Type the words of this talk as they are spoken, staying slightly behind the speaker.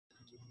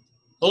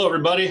Hello,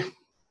 everybody.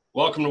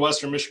 Welcome to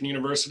Western Michigan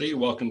University.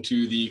 Welcome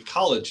to the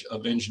College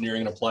of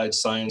Engineering and Applied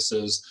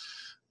Sciences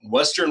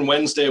Western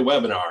Wednesday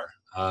webinar.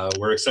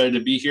 We're excited to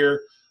be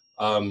here.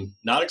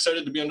 Not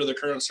excited to be under the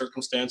current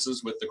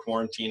circumstances with the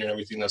quarantine and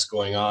everything that's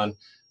going on,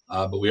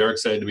 but we are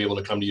excited to be able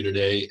to come to you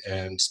today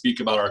and speak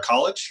about our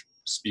college,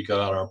 speak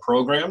about our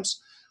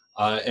programs,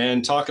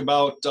 and talk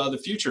about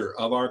the future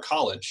of our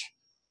college.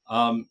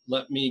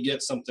 Let me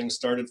get something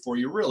started for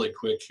you really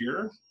quick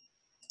here.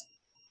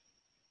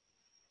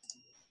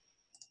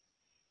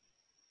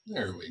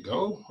 There we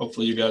go.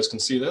 Hopefully you guys can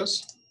see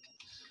this.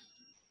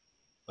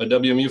 My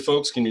WMU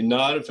folks, can you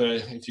nod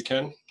if you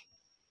can?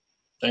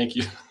 Thank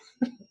you.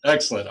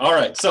 Excellent. All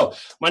right. So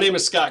my name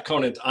is Scott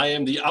Conant. I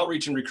am the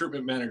Outreach and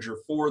Recruitment Manager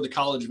for the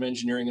College of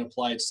Engineering and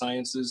Applied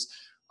Sciences.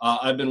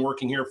 I've been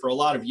working here for a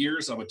lot of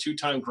years. I'm a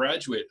two-time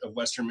graduate of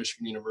Western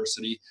Michigan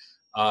University,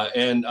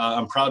 and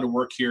I'm proud to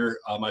work here.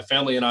 My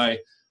family and I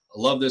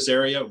love this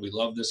area. We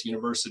love this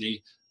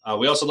university.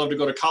 We also love to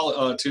go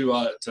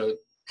to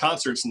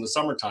concerts in the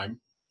summertime.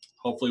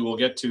 Hopefully we'll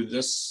get to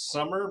this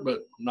summer, but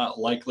not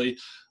likely,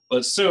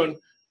 but soon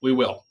we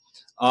will.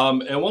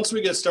 And once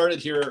we get started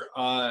here,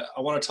 I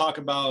want to talk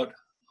about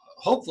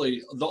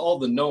hopefully all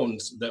the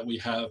knowns that we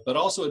have, but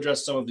also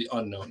address some of the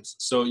unknowns.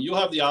 So you'll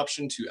have the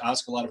option to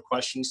ask a lot of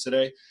questions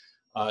today.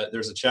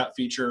 There's a chat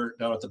feature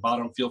down at the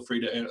bottom. Feel free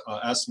to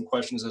ask some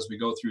questions as we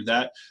go through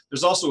that.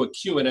 There's also a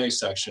Q&A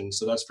section,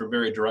 so that's for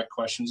very direct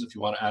questions if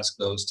you want to ask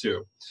those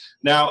too.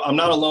 Now, I'm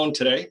not alone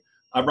today.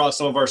 I brought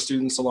some of our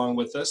students along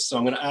with us, so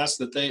I'm going to ask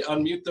that they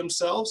unmute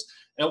themselves,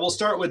 and we'll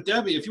start with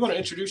Debbie. If you want to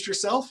introduce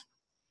yourself.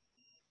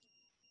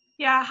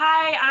 Yeah,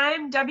 hi,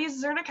 I'm Debbie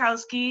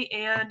Zernikowski,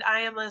 and I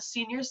am a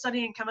senior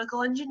studying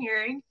chemical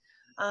engineering.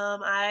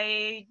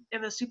 I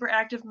am a super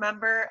active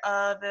member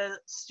of a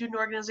student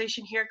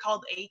organization here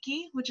called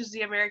ALEKS, which is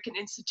the American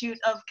Institute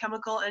of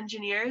Chemical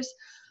Engineers.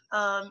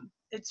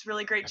 It's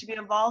really great to be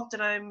involved,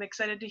 and I'm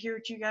excited to hear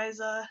what you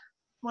guys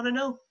want to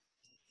know.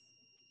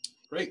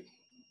 Great.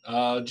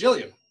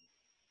 Jillian.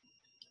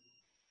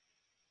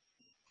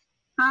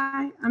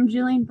 Hi, I'm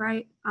Jillian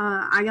Bright.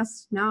 I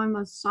guess now I'm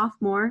a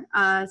sophomore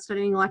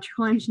studying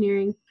electrical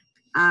engineering,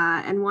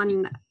 and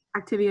one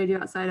activity I do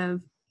outside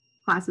of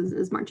classes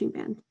is marching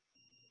band.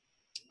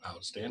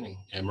 Outstanding.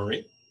 And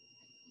Marie?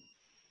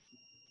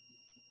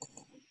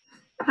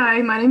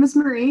 Hi, my name is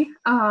Marie.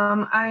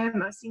 I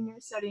am a senior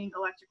studying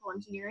electrical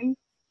engineering.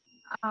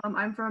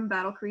 I'm from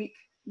Battle Creek,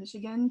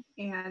 Michigan,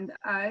 and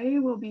I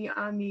will be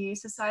on the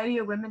Society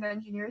of Women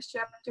Engineers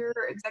chapter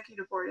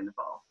executive board in the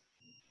fall.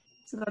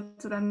 So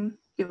that's what I'm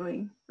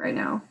doing right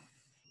now.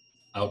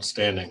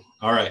 Outstanding.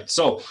 All right.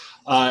 So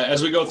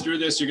as we go through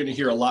this, you're going to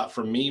hear a lot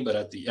from me, but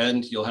at the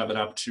end, you'll have an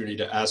opportunity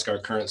to ask our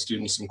current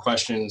students some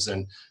questions,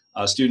 and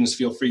students,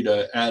 feel free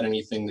to add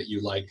anything that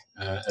you like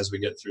as we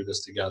get through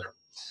this together.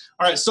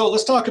 All right. So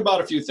let's talk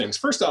about a few things.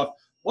 First off,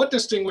 what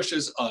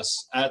distinguishes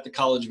us at the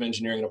College of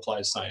Engineering and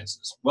Applied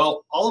Sciences?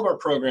 Well, all of our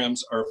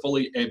programs are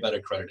fully ABET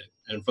accredited.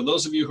 And for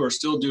those of you who are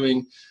still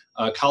doing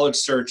college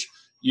search,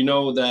 you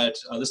know that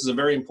this is a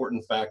very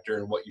important factor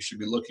in what you should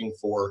be looking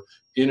for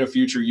in a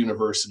future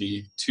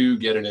university to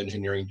get an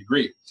engineering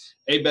degree.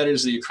 ABET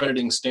is the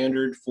accrediting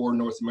standard for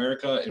North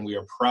America, and we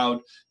are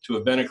proud to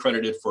have been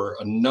accredited for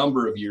a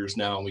number of years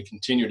now, and we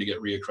continue to get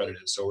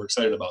reaccredited. So we're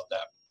excited about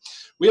that.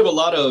 We have a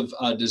lot of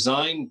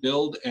design,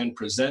 build, and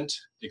present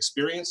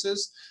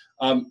experiences.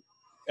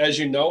 As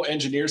you know,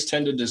 engineers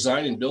tend to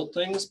design and build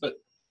things, but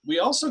we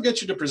also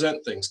get you to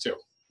present things too.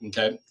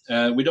 Okay,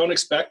 we don't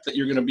expect that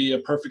you're going to be a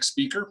perfect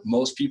speaker.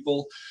 Most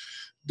people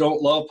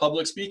don't love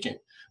public speaking,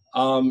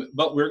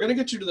 but we're going to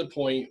get you to the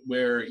point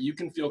where you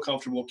can feel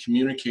comfortable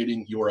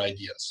communicating your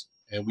ideas.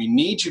 And we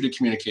need you to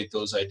communicate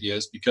those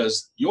ideas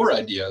because your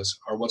ideas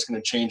are what's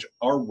going to change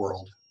our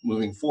world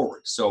moving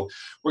forward. So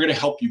we're going to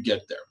help you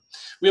get there.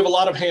 We have a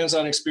lot of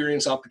hands-on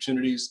experience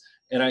opportunities,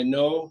 and I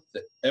know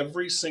that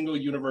every single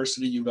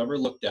university you've ever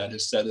looked at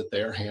has said that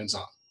they are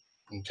hands-on.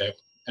 Okay,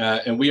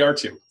 and we are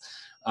too.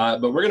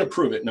 But we're going to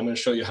prove it, and I'm going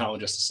to show you how in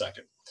just a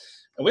second.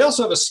 And we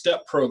also have a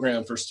STEP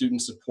program for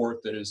student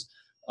support that is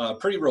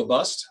pretty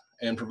robust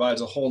and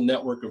provides a whole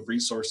network of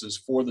resources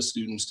for the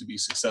students to be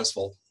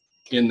successful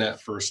in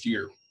that first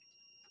year.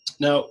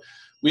 Now,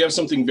 we have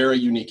something very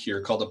unique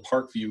here called the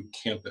Parkview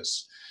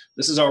campus.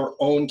 This is our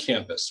own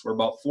campus. We're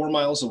about 4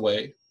 miles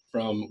away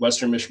from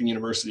Western Michigan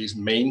University's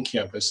main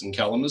campus in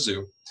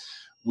Kalamazoo.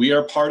 We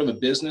are part of a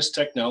business,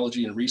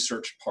 technology, and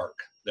research park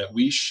that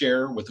we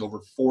share with over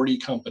 40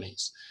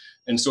 companies.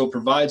 And so it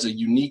provides a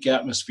unique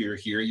atmosphere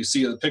here. You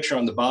see the picture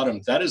on the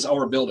bottom, that is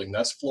our building.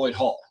 That's Floyd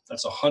Hall.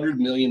 That's a $100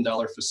 million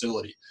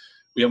facility.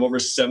 We have over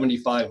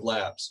 75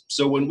 labs.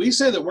 So when we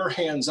say that we're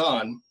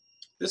hands-on,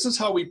 this is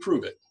how we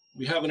prove it.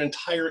 We have an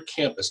entire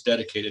campus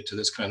dedicated to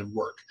this kind of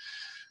work.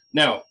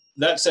 Now,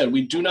 that said,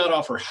 we do not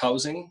offer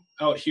housing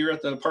out here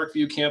at the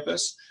Parkview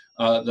campus.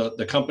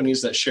 The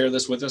companies that share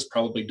this with us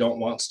probably don't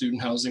want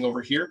student housing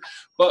over here,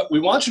 but we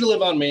want you to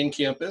live on main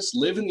campus,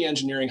 live in the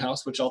engineering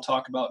house, which I'll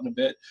talk about in a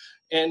bit,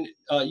 and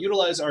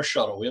utilize our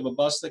shuttle. We have a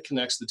bus that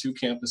connects the two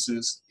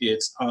campuses.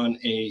 It's on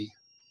a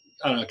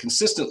on a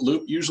consistent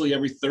loop, usually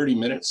every 30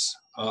 minutes,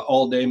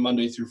 all day,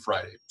 Monday through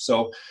Friday.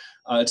 So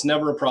it's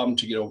never a problem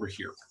to get over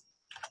here.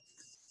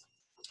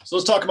 So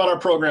let's talk about our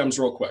programs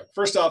real quick.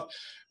 First off,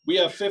 we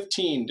have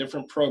 15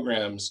 different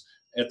programs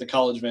at the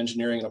College of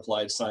Engineering and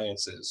Applied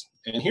Sciences.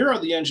 And here are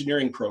the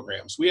engineering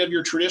programs. We have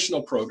your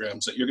traditional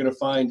programs that you're going to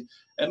find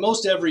at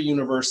most every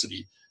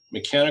university: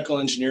 mechanical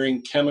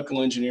engineering,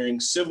 chemical engineering,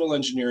 civil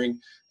engineering,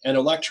 and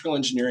electrical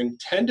engineering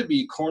tend to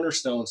be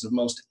cornerstones of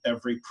most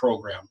every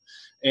program.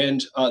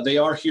 And they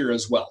are here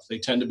as well. They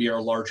tend to be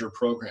our larger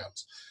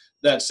programs.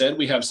 That said,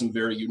 we have some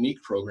very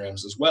unique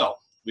programs as well.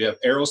 We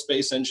have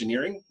aerospace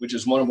engineering, which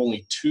is one of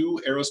only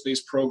 2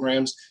 aerospace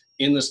programs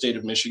in the state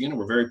of Michigan.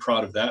 We're very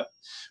proud of that.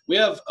 We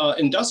have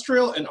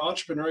industrial and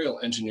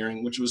entrepreneurial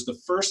engineering, which was the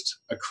first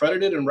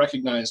accredited and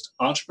recognized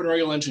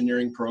entrepreneurial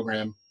engineering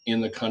program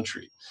in the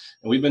country.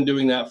 And we've been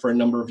doing that for a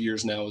number of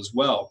years now as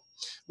well.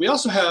 We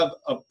also have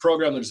a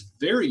program that's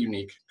very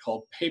unique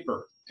called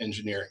paper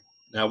engineering.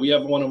 Now, we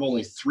have one of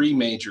only 3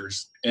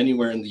 majors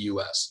anywhere in the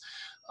US.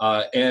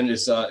 And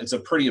it's a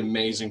pretty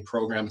amazing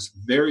program. It's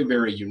very,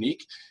 very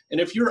unique.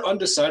 And if you're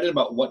undecided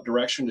about what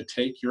direction to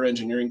take your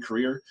engineering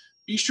career,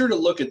 be sure to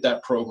look at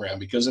that program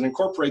because it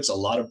incorporates a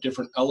lot of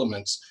different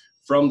elements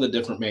from the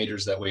different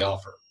majors that we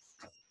offer.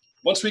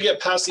 Once we get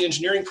past the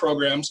engineering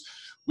programs,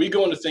 we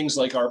go into things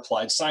like our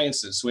applied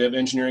sciences. So we have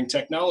engineering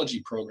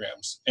technology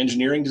programs,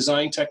 engineering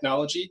design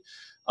technology.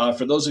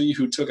 For those of you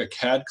who took a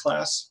CAD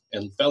class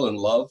and fell in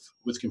love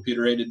with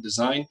computer-aided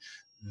design,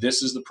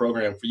 this is the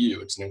program for you.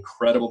 It's an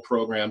incredible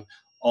program,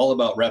 all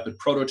about rapid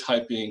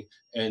prototyping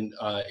and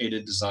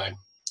aided design.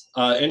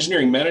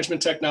 Engineering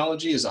management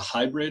technology is a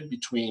hybrid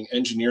between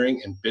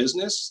engineering and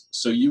business.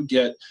 So you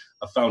get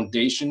a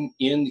foundation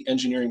in the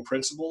engineering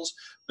principles,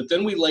 but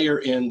then we layer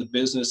in the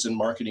business and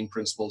marketing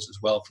principles as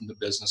well from the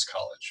business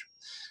college.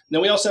 And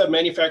then we also have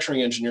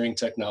manufacturing engineering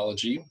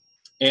technology,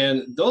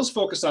 and those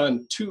focus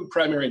on 2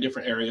 primary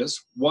different areas.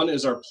 One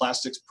is our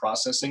plastics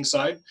processing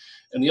side,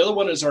 and the other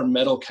one is our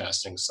metal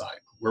casting side,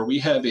 where we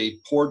have a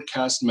poured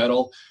cast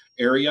metal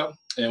area,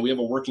 and we have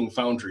a working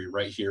foundry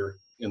right here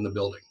in the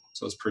building.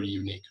 So it's pretty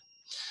unique.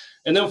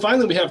 And then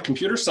finally, we have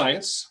computer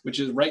science, which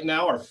is right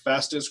now our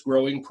fastest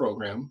growing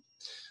program.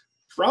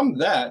 From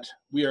that,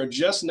 we are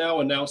just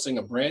now announcing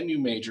a brand new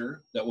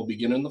major that will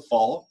begin in the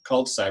fall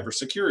called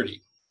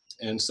cybersecurity.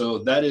 And so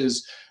that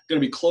is going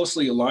to be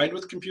closely aligned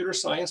with computer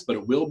science, but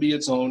it will be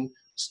its own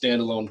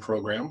standalone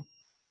program.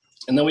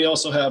 And then we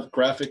also have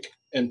graphic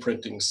and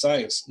printing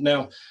science.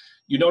 Now,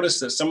 you notice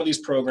that some of these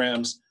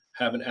programs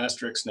have an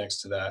asterisk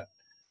next to that.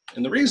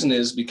 And the reason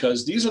is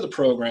because these are the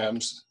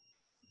programs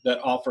that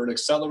offer an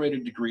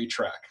accelerated degree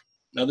track.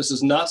 Now, this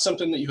is not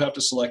something that you have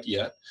to select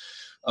yet.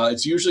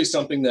 It's usually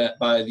something that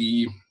by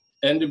the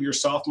end of your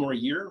sophomore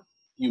year,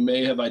 you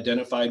may have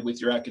identified with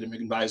your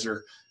academic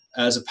advisor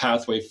as a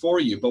pathway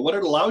for you. But what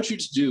it allows you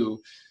to do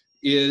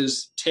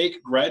is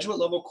take graduate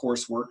level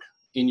coursework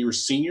in your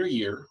senior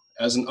year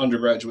as an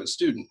undergraduate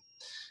student.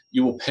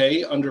 You will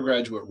pay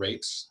undergraduate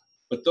rates,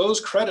 but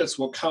those credits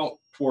will count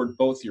toward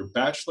both your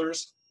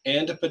bachelor's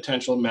and a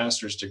potential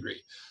master's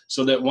degree.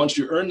 So that once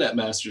you earn that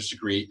master's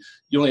degree,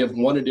 you only have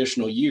 1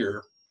 additional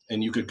year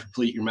and you could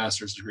complete your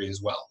master's degree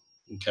as well.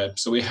 Okay,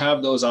 so we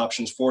have those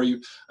options for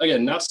you.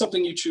 Again, not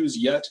something you choose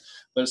yet,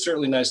 but it's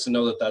certainly nice to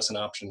know that that's an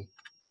option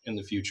in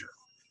the future.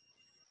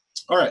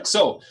 All right,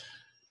 so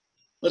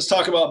let's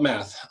talk about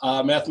math.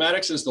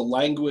 Mathematics is the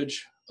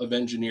language of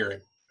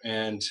engineering.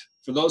 And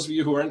for those of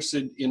you who are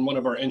interested in one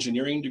of our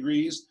engineering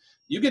degrees,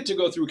 you get to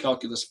go through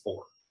Calculus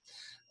 4.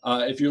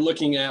 If you're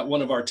looking at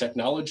one of our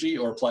technology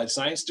or applied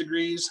science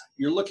degrees,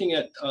 you're looking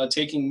at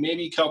taking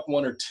maybe Calc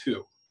 1 or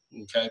 2,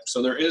 okay?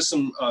 So there is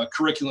some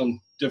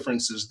curriculum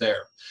differences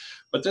there.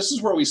 But this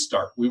is where we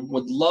start. We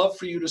would love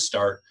for you to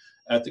start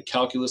at the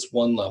Calculus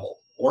 1 level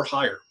or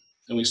higher.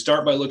 And we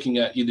start by looking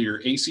at either your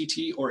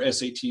ACT or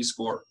SAT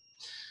score.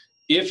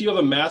 If you have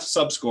a math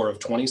subscore of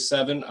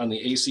 27 on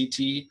the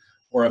ACT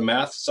or a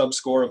math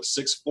subscore of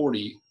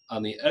 640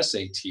 on the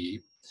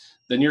SAT,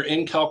 then you're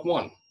in Calc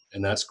 1.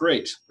 And that's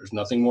great. There's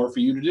nothing more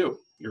for you to do.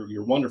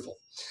 You're wonderful.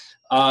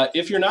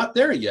 If you're not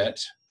there yet,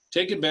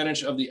 take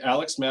advantage of the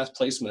ALEKS Math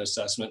Placement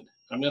Assessment.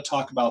 I'm going to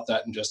talk about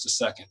that in just a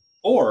second.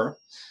 Or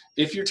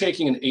if you're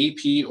taking an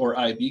AP or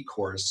IB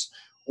course,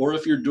 or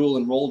if you're dual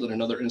enrolled in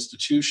another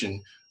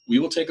institution, we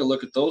will take a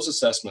look at those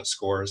assessment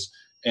scores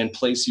and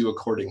place you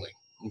accordingly.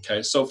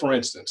 Okay, so for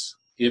instance,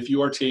 if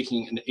you are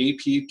taking an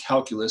AP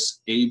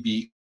Calculus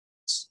AB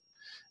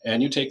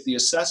and you take the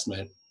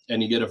assessment,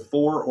 and you get a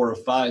 4 or a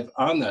 5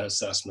 on that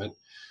assessment,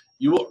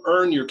 you will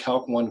earn your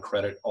Calc 1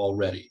 credit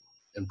already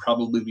and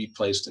probably be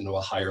placed into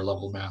a higher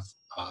level math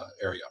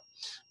area.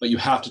 But you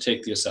have to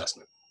take the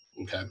assessment,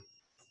 okay?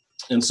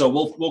 And so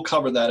we'll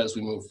cover that as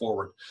we move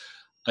forward.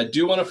 I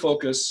do want to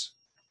focus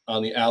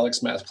on the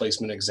ALEKS Math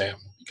Placement Exam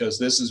because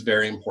this is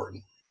very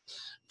important.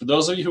 For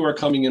those of you who are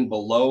coming in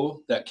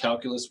below that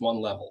Calculus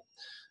 1 level,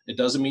 it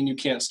doesn't mean you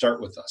can't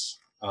start with us.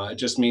 It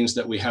just means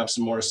that we have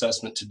some more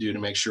assessment to do to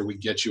make sure we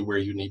get you where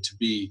you need to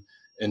be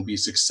and be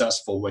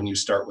successful when you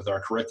start with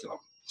our curriculum.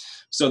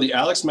 So the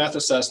ALEKS Math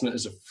Assessment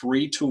is a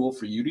free tool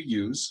for you to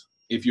use.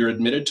 If you're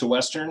admitted to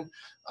Western,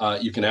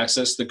 you can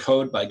access the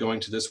code by going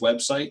to this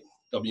website,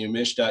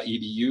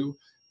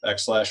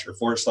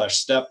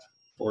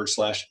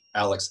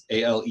 wmich.edu/step/ALEKS,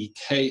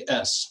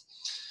 ALEKS.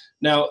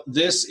 Now,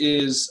 this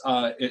is,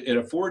 it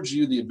affords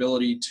you the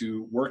ability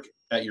to work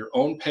at your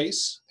own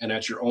pace and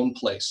at your own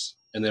place.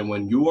 And then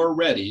when you are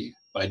ready,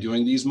 by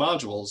doing these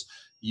modules,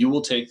 you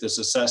will take this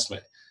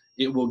assessment.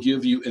 It will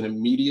give you an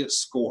immediate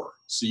score,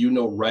 so you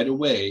know right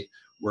away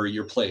where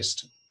you're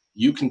placed.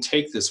 You can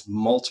take this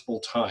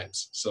multiple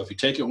times. So if you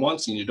take it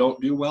once and you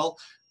don't do well,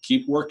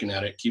 keep working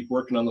at it, keep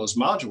working on those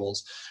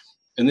modules,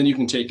 and then you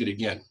can take it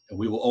again. And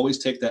we will always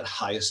take that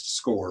highest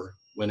score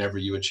whenever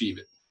you achieve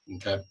it,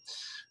 okay?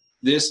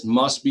 This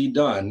must be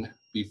done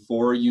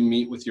before you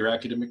meet with your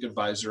academic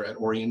advisor at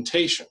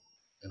orientation.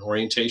 And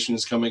orientation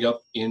is coming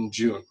up in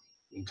June,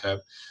 okay?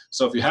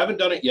 So if you haven't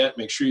done it yet,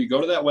 make sure you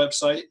go to that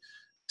website,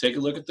 take a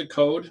look at the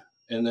code,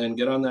 and then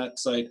get on that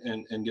site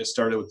and get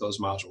started with those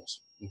modules,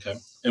 okay?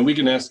 And we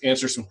can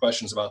answer some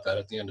questions about that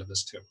at the end of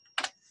this too.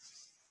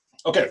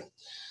 Okay,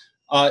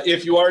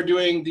 if you are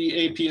doing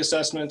the AP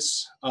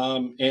assessments,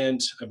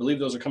 and I believe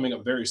those are coming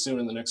up very soon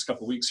in the next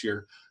couple weeks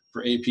here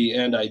for AP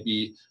and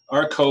IB,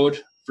 our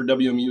code for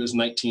WMU is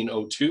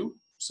 1902,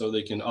 so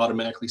they can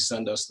automatically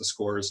send us the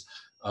scores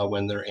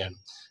when they're in.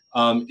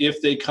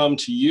 If they come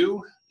to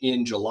you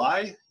in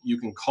July, you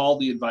can call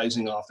the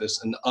advising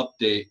office and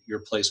update your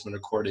placement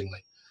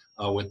accordingly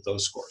with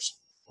those scores,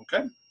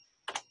 okay?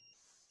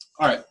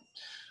 All right,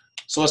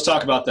 so let's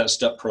talk about that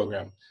STEP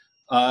program.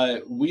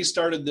 We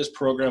started this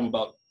program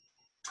about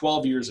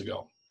 12 years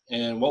ago,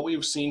 and what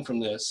we've seen from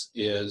this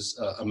is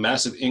a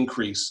massive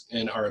increase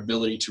in our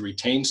ability to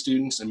retain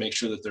students and make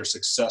sure that they're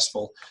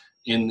successful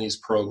in these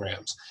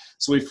programs.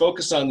 So we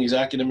focused on these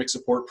academic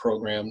support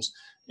programs,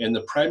 and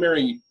the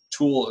primary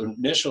tool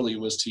initially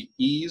was to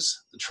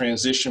ease the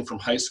transition from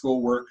high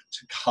school work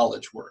to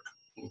college work,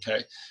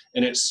 okay?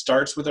 And it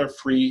starts with our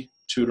free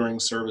tutoring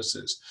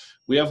services.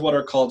 We have what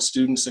are called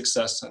student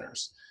success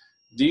centers.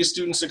 These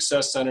student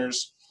success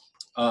centers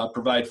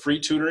provide free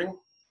tutoring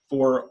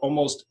for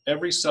almost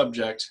every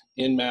subject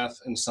in math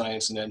and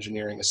science and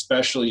engineering,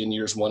 especially in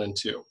years 1 and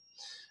 2.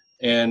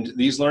 And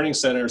these learning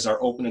centers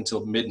are open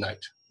until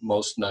midnight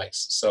most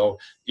nights. So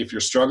if you're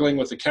struggling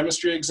with a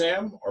chemistry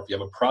exam, or if you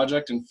have a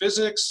project in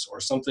physics or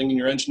something in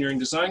your engineering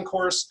design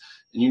course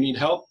and you need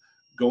help,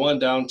 go on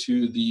down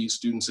to the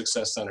Student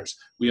Success Centers.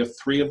 We have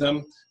 3 of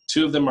them.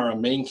 2 of them are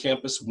on main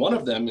campus. 1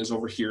 of them is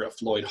over here at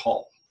Floyd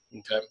Hall,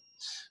 okay?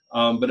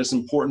 But it's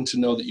important to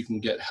know that you can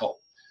get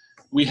help.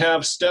 We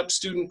have STEP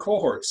student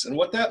cohorts, and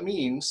what that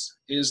means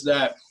is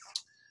that,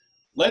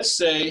 let's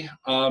say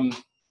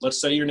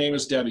your name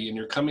is Debbie and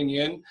you're coming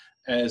in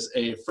as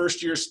a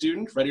first-year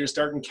student ready to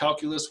start in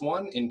Calculus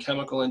 1 in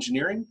chemical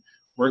engineering.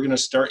 We're going to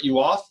start you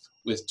off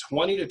with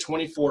 20 to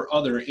 24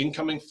 other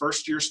incoming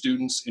first-year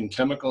students in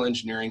chemical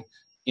engineering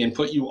and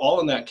put you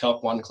all in that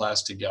Calc 1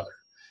 class together.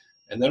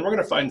 And then we're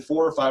going to find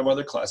 4 or 5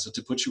 other classes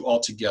to put you all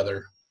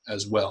together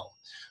as well.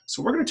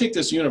 So we're going to take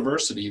this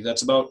university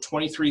that's about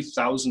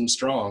 23,000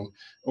 strong,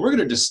 and we're going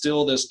to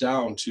distill this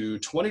down to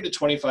 20 to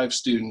 25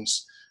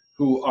 students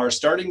who are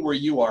starting where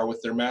you are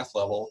with their math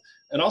level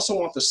and also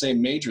want the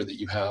same major that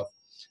you have.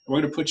 And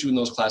we're going to put you in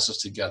those classes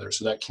together,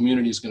 so that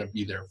community is going to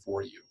be there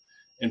for you.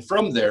 And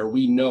from there,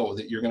 we know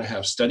that you're going to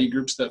have study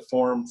groups that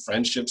form,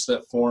 friendships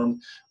that form,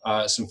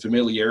 some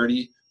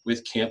familiarity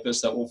with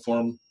campus that will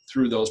form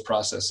through those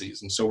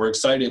processes. And so we're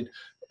excited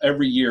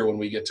every year when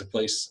we get to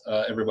place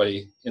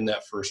everybody in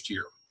that first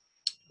year.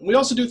 And we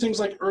also do things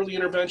like early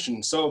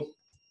intervention. So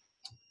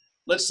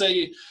let's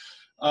say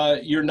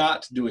you're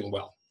not doing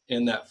well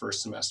in that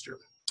first semester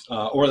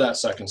or that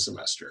second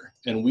semester,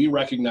 and we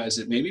recognize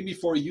it maybe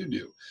before you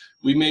do.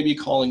 We may be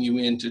calling you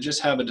in to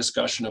just have a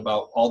discussion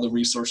about all the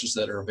resources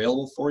that are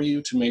available for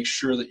you to make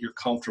sure that you're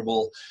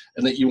comfortable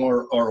and that you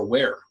are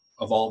aware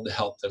of all of the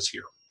help that's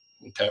here,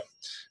 okay?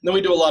 And then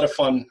we do a lot of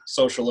fun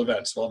social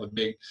events. We'll have a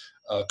big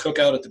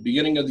cookout at the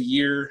beginning of the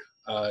year.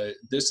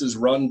 This is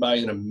run by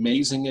an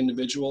amazing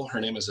individual. Her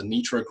name is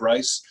Anitra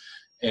Grice,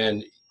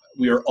 and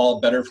we are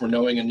all better for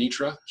knowing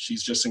Anitra.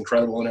 She's just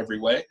incredible in every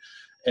way,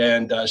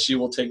 and she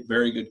will take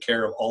very good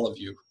care of all of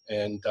you.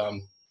 And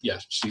yeah,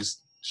 she's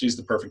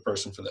the perfect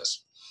person for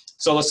this.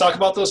 So let's talk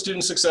about those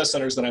student success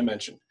centers that I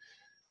mentioned.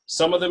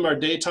 Some of them are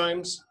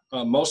daytimes,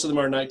 most of them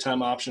are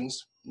nighttime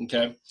options,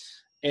 okay?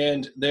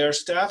 And they are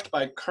staffed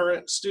by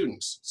current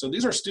students. So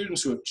these are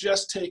students who have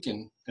just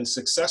taken and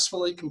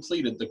successfully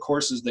completed the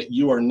courses that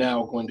you are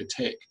now going to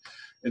take.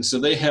 And so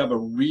they have a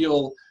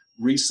real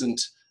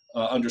recent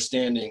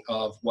understanding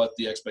of what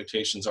the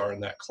expectations are in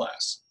that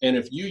class. And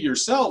if you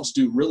yourselves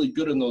do really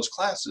good in those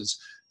classes,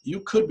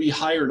 you could be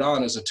hired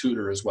on as a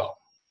tutor as well.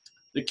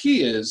 The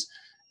key is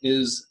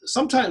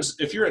sometimes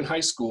if you're in high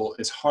school,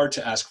 it's hard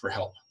to ask for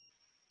help.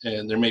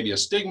 And there may be a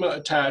stigma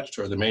attached,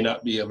 or there may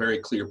not be a very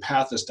clear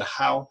path as to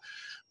how.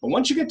 But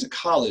once you get to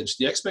college,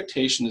 the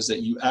expectation is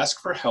that you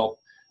ask for help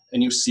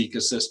and you seek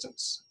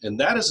assistance. And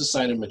that is a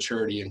sign of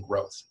maturity and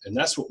growth. And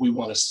that's what we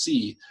want to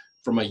see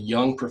from a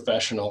young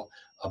professional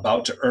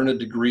about to earn a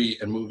degree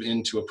and move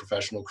into a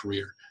professional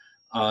career.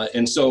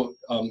 And so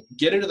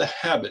get into the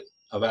habit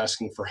of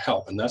asking for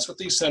help, and that's what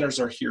these centers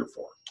are here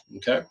for,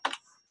 okay?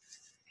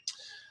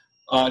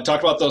 I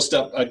talked about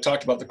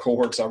the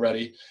cohorts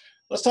already.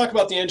 Let's talk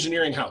about the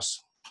engineering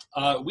house.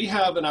 We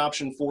have an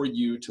option for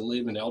you to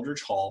live in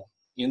Eldridge Hall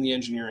in the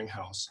engineering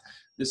house.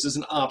 This is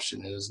an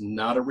option, it is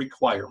not a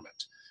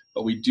requirement,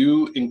 but we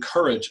do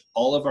encourage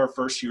all of our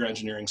first-year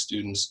engineering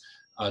students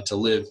to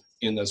live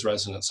in this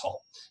residence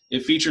hall.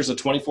 It features a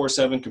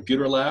 24/7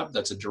 computer lab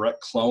that's a direct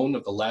clone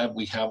of the lab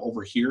we have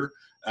over here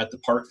at the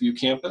Parkview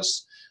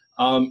campus.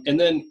 And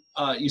then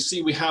you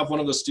see we have one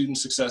of the student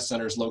success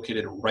centers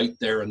located right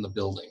there in the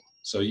building.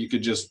 So you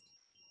could just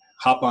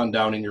hop on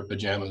down in your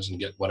pajamas and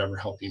get whatever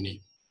help you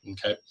need,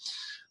 okay?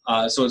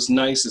 So it's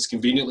nice, it's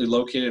conveniently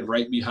located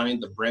right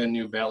behind the brand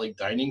new Valley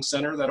Dining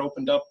Center that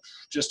opened up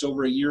just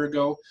over a year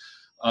ago.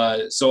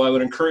 So I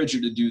would encourage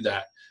you to do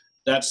that.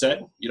 That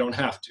said, you don't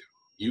have to.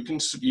 You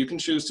can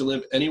choose to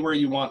live anywhere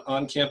you want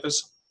on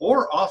campus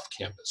or off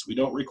campus. We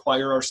don't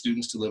require our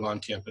students to live on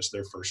campus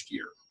their first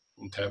year,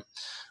 okay?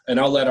 And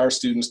I'll let our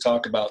students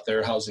talk about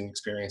their housing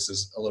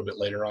experiences a little bit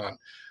later on.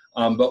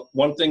 But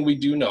one thing we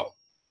do know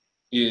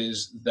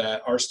is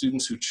that our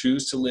students who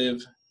choose to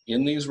live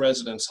in these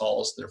residence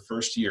halls their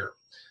first year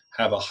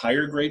have a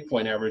higher grade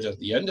point average at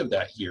the end of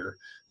that year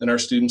than our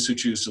students who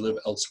choose to live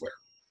elsewhere,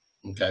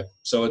 okay?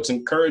 So it's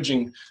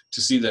encouraging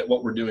to see that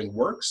what we're doing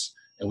works,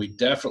 and we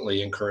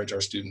definitely encourage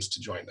our students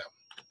to join them.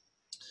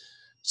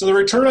 So the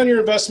return on your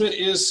investment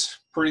is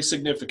pretty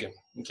significant,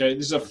 okay?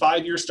 This is a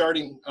 5-year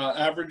starting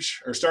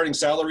average, or starting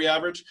salary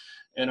average,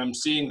 and I'm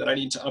seeing that I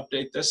need to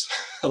update this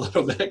a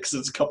little bit because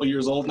it's a couple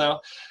years old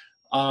now.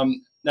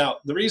 Now,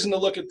 the reason to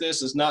look at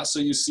this is not so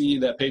you see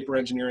that paper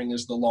engineering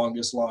is the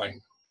longest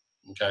line,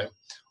 okay?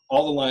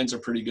 All the lines are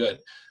pretty good.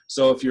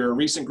 So if you're a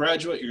recent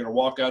graduate, you're gonna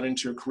walk out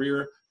into your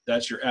career,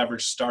 that's your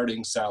average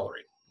starting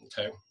salary,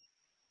 okay?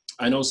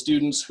 I know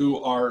students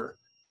who are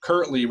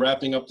currently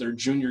wrapping up their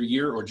junior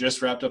year or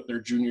just wrapped up their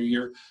junior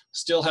year,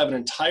 still have an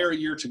entire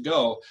year to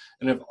go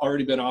and have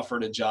already been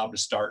offered a job to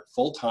start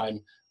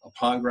full-time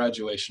upon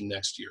graduation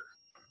next year.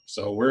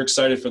 So we're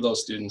excited for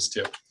those students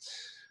too.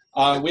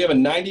 We have a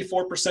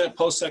 94%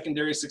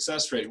 post-secondary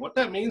success rate. What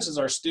that means is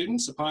our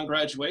students upon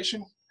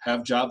graduation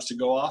have jobs to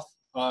go off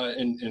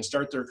and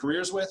start their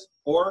careers with,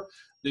 or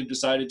they've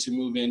decided to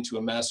move into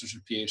a master's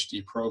or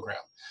PhD program,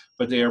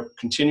 but they are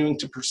continuing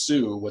to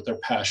pursue what they're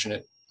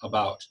passionate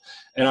about.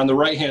 And on the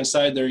right-hand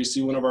side there, you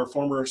see one of our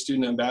former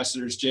student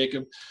ambassadors,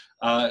 Jacob,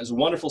 is a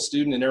wonderful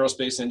student in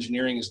aerospace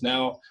engineering, is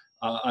now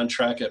on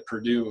track at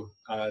Purdue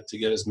to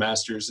get his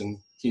master's, and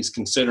he's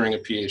considering a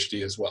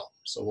PhD as well.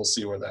 So we'll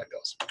see where that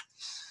goes.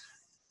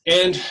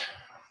 And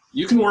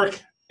you can work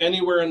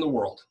anywhere in the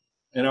world,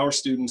 and our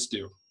students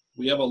do.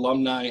 We have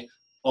alumni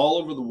all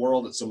over the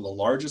world at some of the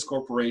largest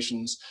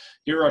corporations.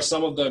 Here are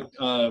some of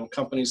the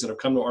companies that have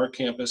come to our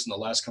campus in the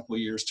last couple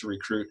of years to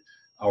recruit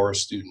our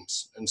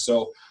students. And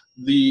so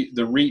the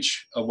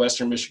reach of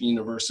Western Michigan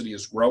University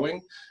is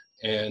growing,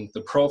 and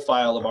the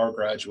profile of our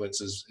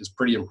graduates is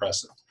pretty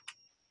impressive.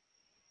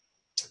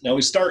 Now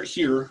we start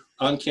here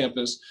on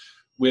campus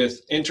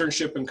with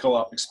internship and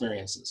co-op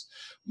experiences.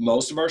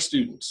 Most of our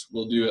students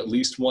will do at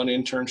least one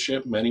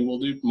internship. Many will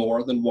do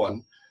more than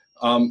one.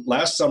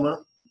 Last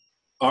summer,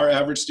 our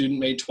average student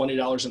made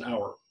 $20 an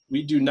hour.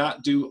 We do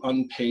not do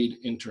unpaid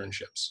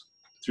internships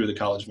through the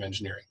College of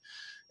Engineering.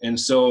 And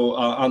so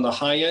on the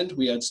high end,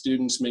 we had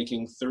students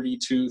making $32,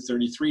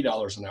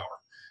 $33 an hour.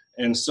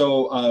 And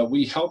so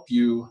we help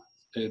you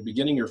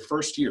beginning your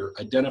first year,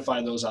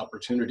 identify those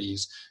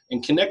opportunities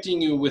and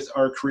connecting you with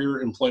our career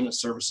employment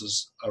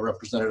services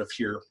representative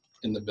here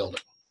in the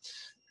building.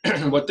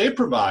 What they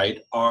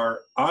provide are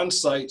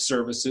on-site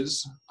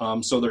services.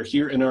 So they're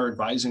here in our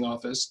advising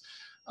office.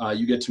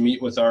 You get to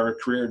meet with our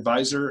career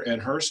advisor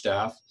and her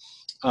staff.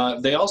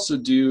 They also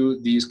do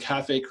these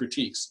cafe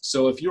critiques.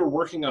 So if you're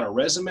working on a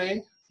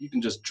resume, you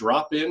can just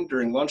drop in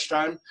during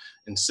lunchtime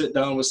and sit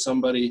down with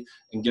somebody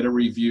and get a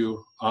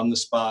review on the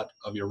spot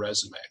of your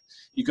resume.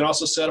 You can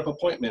also set up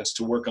appointments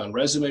to work on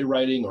resume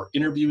writing or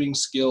interviewing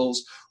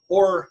skills,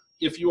 or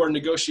if you are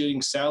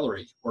negotiating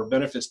salary or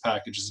benefits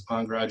packages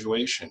upon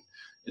graduation,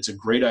 it's a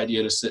great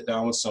idea to sit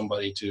down with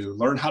somebody to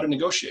learn how to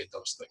negotiate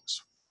those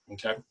things,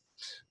 okay?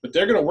 But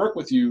they're gonna work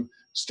with you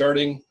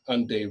starting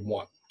on day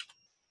one.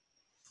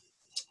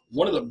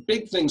 One of the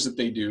big things that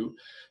they do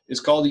is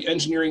called the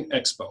Engineering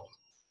Expo.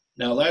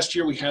 Now, last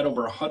year we had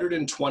over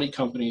 120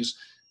 companies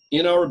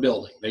in our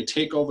building. They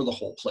take over the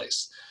whole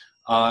place.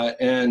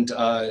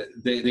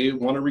 They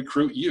want to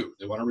recruit you.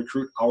 They want to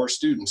recruit our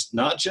students,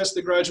 not just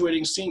the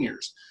graduating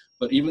seniors,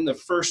 but even the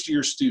first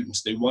year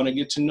students. They want to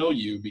get to know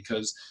you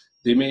because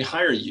they may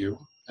hire you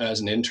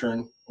as an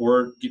intern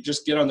or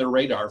just get on their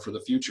radar for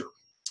the future.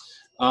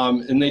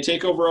 And they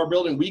take over our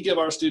building. We give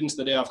our students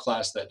the day off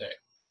class that day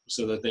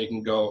so that they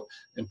can go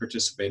and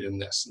participate in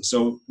this. And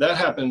so that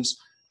happens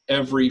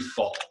every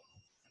fall.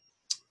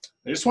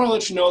 I just want to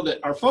let you know that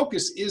our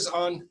focus is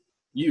on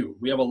you.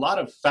 We have a lot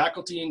of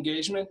faculty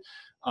engagement.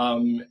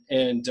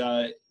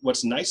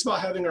 What's nice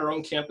about having our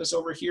own campus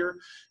over here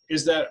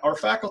is that our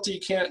faculty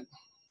can't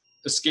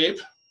escape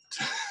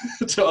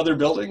to other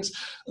buildings.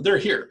 They're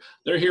here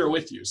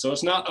with you. So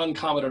it's not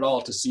uncommon at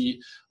all to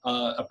see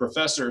a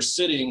professor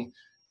sitting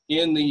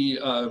in the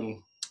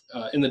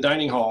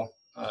dining hall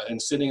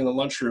and sitting in the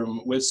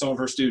lunchroom with some of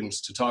her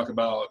students to talk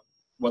about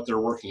what they're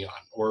working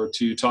on or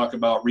to talk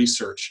about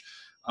research.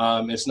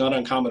 It's not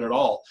uncommon at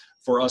all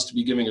for us to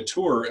be giving a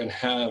tour and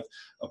have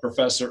a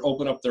professor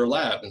open up their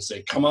lab and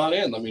say, come on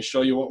in, let me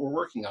show you what we're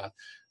working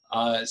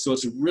on. So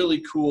it's a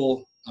really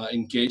cool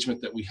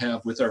engagement that we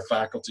have with our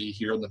faculty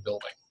here in the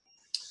building.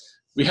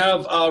 We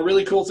have a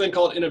really cool thing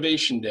called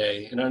Innovation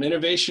Day. And on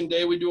Innovation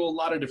Day, we do a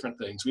lot of different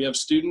things. We have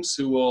students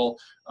who will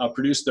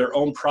produce their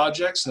own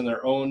projects and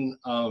their own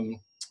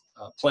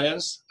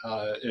plans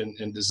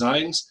and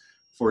designs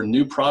for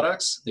new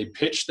products. They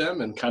pitch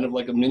them in kind of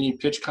like a mini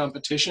pitch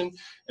competition.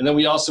 And then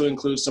we also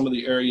include some of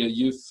the area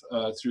youth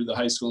through the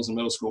high schools and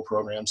middle school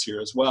programs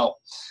here as well.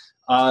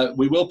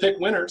 We will pick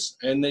winners,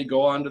 and they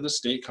go on to the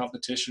state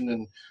competition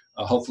and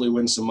hopefully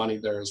win some money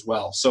there as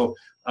well. So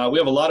we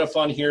have a lot of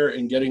fun here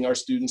in getting our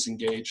students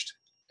engaged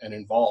and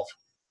involved.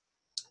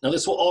 Now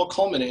this will all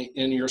culminate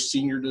in your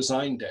senior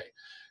design day.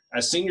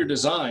 As senior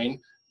design,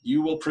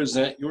 you will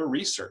present your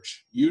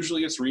research.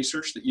 Usually it's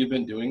research that you've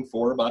been doing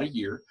for about a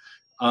year,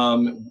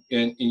 and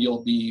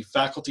you'll be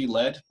faculty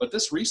led, but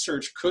this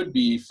research could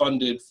be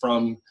funded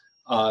from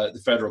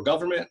the federal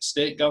government,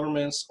 state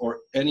governments, or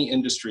any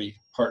industry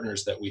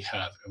partners that we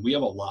have. And we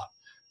have a lot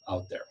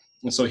out there.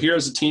 And so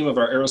here's a team of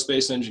our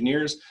aerospace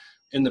engineers.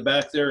 In the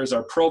back there is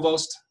our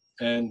provost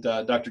and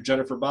Dr.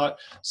 Jennifer Bott.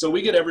 So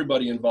we get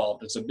everybody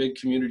involved. It's a big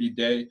community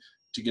day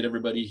to get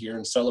everybody here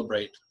and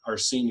celebrate our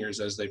seniors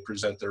as they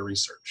present their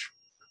research.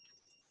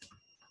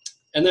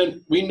 And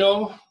then we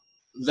know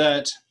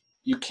that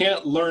you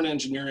can't learn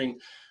engineering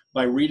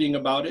by reading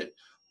about it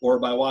or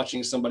by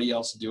watching somebody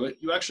else do it.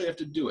 You actually have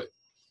to do it.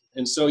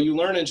 And so you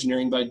learn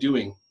engineering by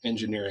doing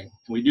engineering.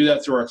 And we do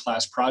that through our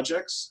class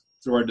projects,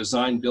 through our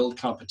design build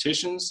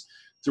competitions,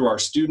 through our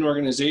student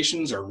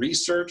organizations, our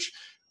research.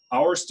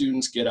 Our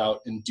students get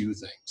out and do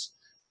things.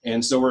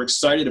 And so we're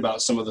excited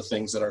about some of the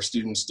things that our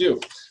students do.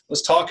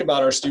 Let's talk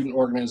about our student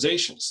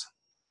organizations.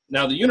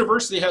 Now the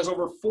university has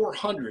over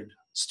 400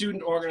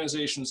 student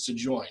organizations to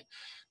join.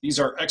 These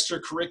are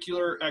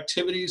extracurricular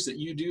activities that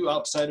you do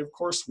outside of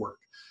coursework.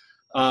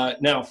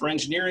 Now for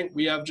engineering,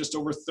 we have just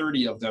over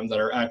 30 of them that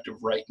are active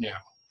right now.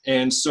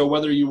 And so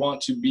whether you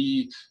want to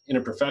be in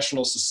a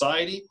professional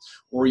society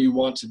or you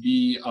want to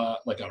be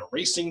like on a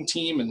racing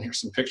team, and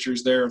here's some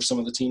pictures there of some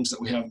of the teams that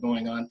we have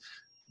going on,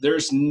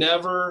 there's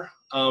never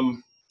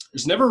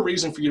a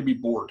reason for you to be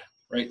bored,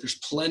 right? There's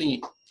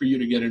plenty for you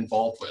to get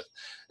involved with.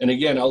 And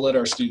again, I'll let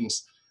our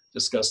students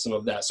discuss some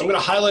of that. So I'm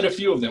going to highlight a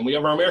few of them. We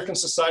have our American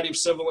Society of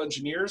Civil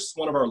Engineers,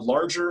 one of our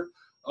larger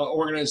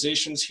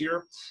organizations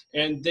here,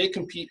 and they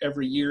compete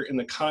every year in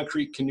the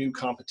concrete canoe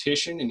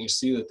competition, and you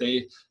see that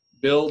they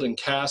build and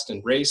cast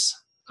and race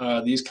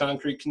these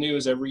concrete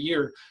canoes every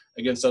year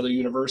against other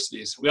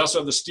universities. We also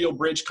have the Steel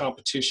Bridge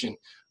competition,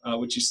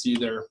 which you see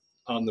there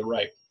on the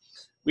right.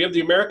 We have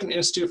the American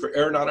Institute for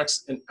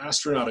Aeronautics and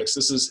Astronautics.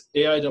 This is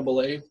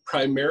AIAA.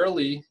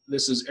 Primarily,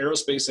 this is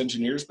aerospace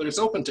engineers, but it's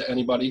open to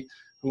anybody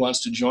who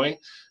wants to join.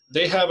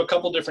 They have a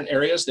couple different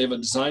areas. They have a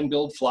design,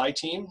 build, fly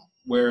team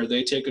where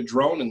they take a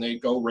drone and they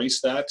go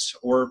race that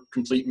or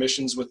complete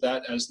missions with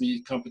that as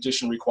the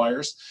competition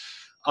requires.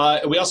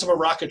 We also have a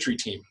rocketry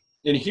team.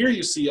 And here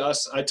you see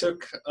us. I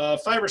took 5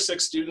 or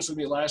 6 students with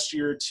me last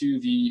year to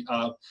the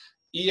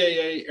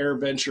EAA Air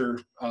Venture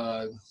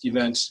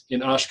event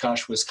in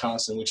Oshkosh,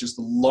 Wisconsin, which is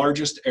the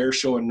largest air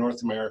show in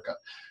North America.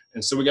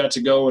 And so we got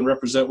to go and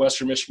represent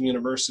Western Michigan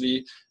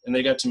University, and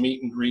they got to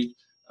meet and greet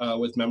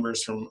with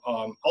members from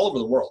all over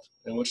the world,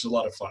 and which is a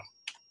lot of fun.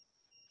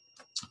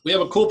 We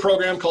have a cool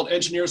program called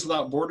Engineers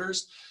Without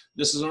Borders.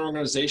 This is an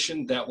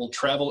organization that will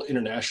travel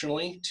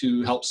internationally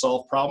to help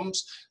solve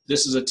problems.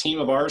 This is a team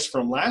of ours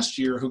from last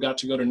year who got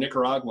to go to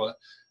Nicaragua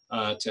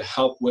to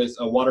help with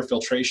a water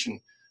filtration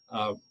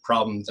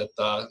problem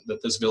that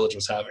this village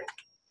was having.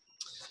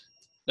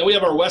 Then we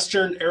have our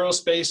Western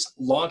Aerospace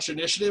Launch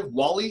Initiative,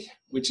 WALI,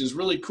 which is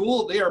really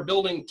cool. They are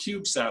building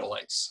cube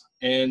satellites,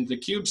 and the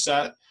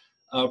CubeSat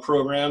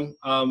program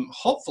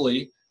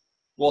hopefully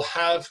will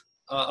have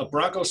a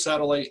Bronco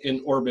satellite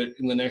in orbit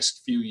in the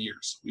next few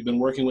years. We've been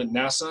working with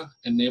NASA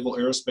and Naval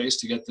Aerospace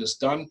to get this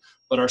done,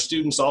 but our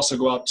students also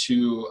go out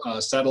to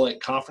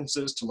satellite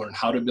conferences to learn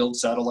how to build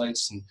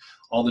satellites and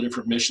all the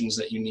different missions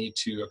that you need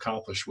to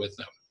accomplish with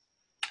them.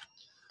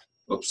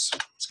 Oops,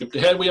 skipped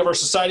ahead. We have our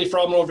Society for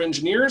Automotive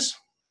Engineers,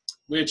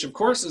 which of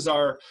course is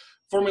our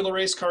Formula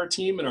Race Car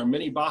team and our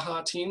Mini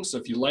Baja team. So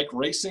if you like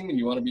racing and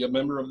you want to be a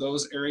member of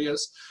those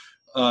areas,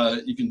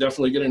 you can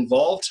definitely get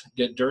involved,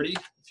 get dirty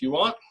if you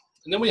want.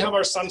 And then we have our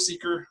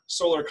Sunseeker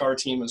Solar Car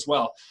team as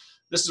well.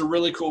 This is a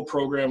really cool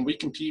program. We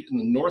compete in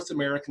the North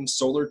American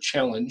Solar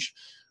Challenge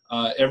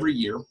every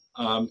year,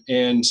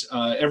 and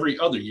every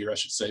other year, I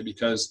should say,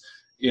 because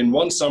In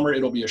one summer,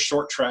 it'll be a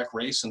short track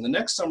race, and the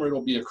next summer,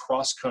 it'll be a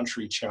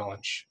cross-country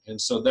challenge. And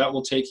so that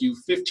will take you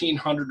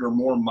 1,500 or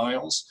more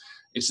miles.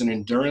 It's an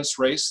endurance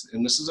race,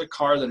 and this is a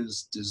car that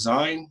is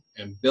designed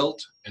and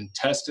built and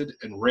tested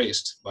and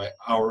raced by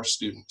our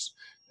students.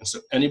 And so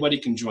anybody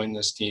can join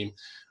this team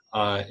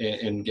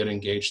and get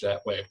engaged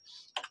that way.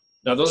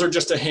 Now, those are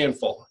just a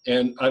handful,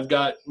 and I've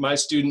got my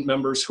student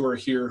members who are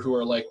here who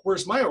are like,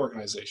 where's my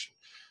organization?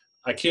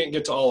 I can't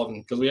get to all of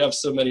them because we have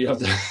so many of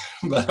them,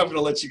 but I'm going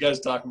to let you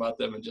guys talk about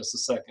them in just a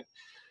second.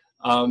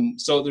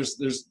 So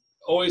there's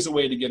always a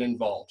way to get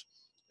involved.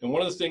 And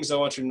one of the things I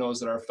want you to know is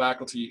that our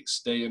faculty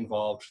stay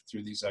involved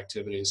through these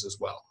activities as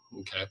well,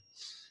 okay?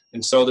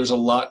 And so there's a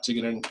lot to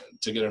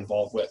get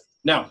involved with.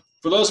 Now,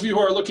 for those of you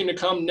who are looking to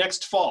come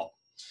next fall,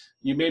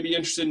 you may be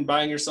interested in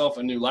buying yourself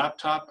a new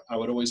laptop. I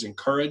would always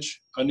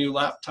encourage a new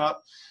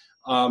laptop,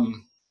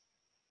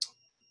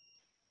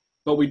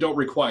 but we don't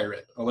require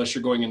it unless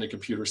you're going into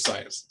computer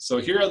science. So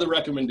here are the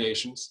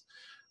recommendations,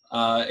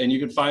 and you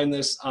can find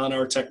this on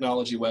our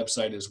technology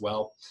website as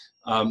well.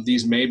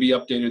 These may be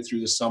updated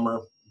through the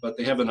summer, but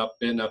they haven't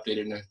been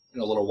updated in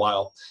a little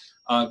while.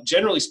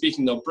 Generally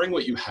speaking, though, bring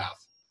what you have,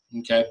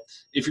 okay?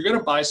 If you're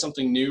gonna buy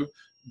something new,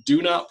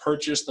 do not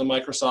purchase the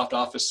Microsoft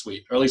Office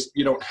suite, or at least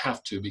you don't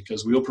have to,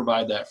 because we will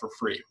provide that for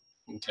free,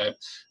 okay?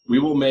 We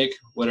will make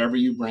whatever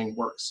you bring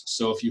works.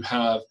 So if you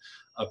have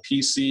a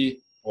PC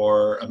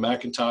or a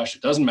Macintosh,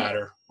 it doesn't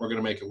matter, we're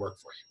gonna make it work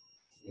for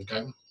you,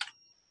 okay?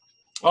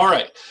 All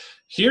right,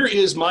 here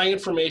is my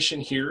information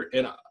here,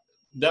 and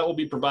that will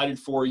be provided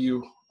for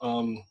you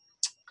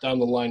down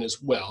the line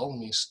as well. Let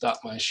me stop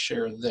my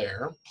share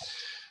there.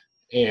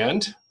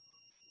 And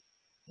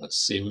let's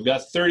see, we've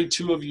got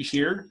 32 of you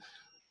here.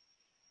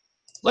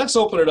 Let's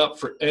open it up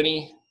for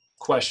any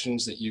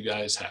questions that you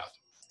guys have.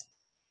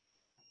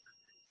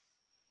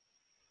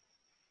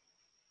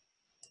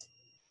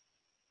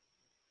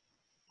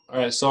 All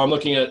right, so I'm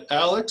looking at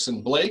Alex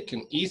and Blake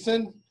and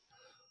Ethan.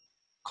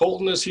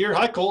 Colton is here.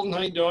 Hi, Colton,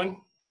 how you doing?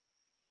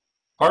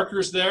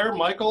 Parker's there.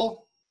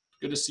 Michael,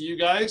 good to see you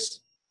guys.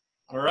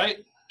 All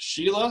right,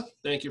 Sheila,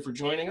 thank you for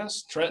joining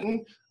us.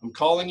 Trenton, I'm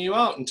calling you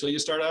out until you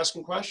start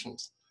asking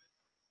questions.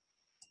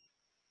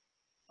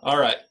 All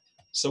right.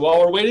 So while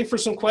we're waiting for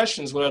some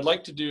questions, what I'd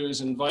like to do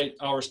is invite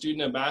our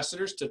student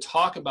ambassadors to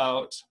talk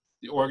about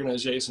the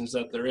organizations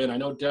that they're in. I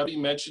know Debbie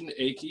mentioned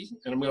AICHE,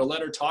 and I'm going to let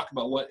her talk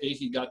about what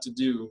AICHE got to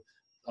do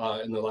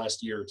in the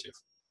last year or two.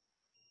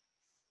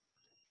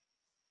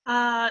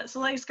 So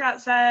like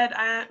Scott said,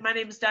 my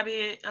name is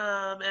Debbie,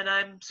 and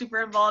I'm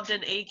super involved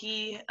in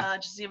AICHE,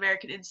 which is the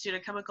American Institute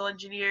of Chemical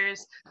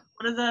Engineers.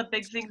 One of the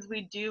big things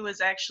we do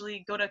is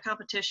actually go to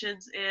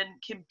competitions and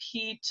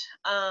compete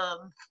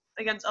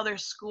against other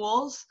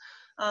schools.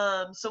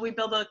 So we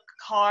build a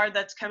car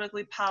that's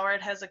chemically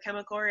powered, has a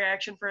chemical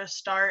reaction for a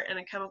start and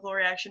a chemical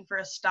reaction for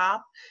a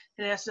stop,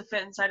 and it has to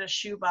fit inside a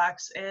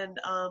shoebox. And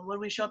when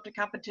we show up to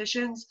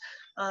competitions,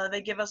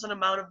 they give us an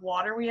amount of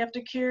water we have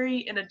to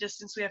carry and a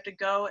distance we have to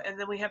go, and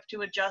then we have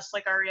to adjust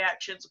like our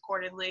reactions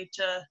accordingly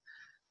to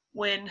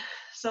win.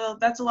 So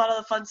that's a lot of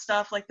the fun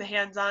stuff, like the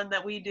hands-on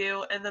that we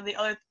do. And then the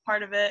other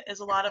part of it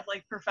is a lot of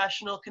like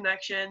professional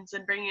connections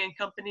and bringing in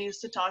companies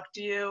to talk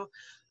to you.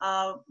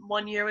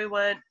 One year we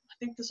went, I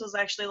think this was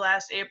actually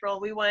last April,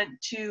 we went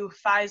to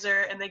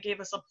Pfizer and they gave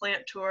us a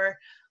plant tour,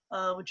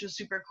 which was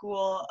super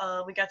cool.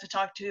 We got to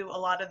talk to a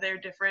lot of their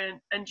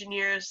different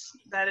engineers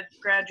that had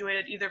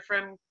graduated either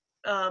from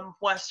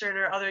Western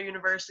or other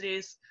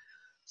universities.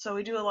 So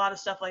we do a lot of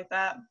stuff like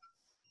that.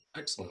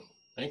 Excellent,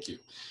 thank you.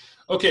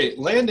 Okay,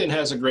 Landon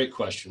has a great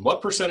question.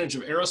 What percentage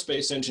of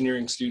aerospace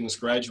engineering students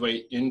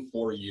graduate in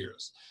 4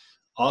 years?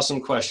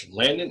 Awesome question.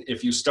 Landon,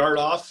 if you start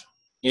off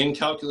in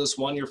Calculus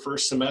 1 your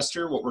first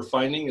semester, what we're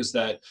finding is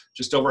that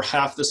just over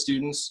half the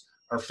students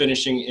are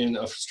finishing in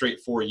a straight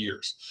 4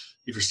 years.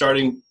 If you're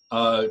starting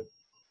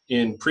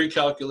in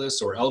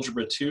pre-calculus or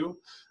algebra 2,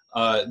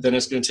 then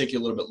it's going to take you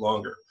a little bit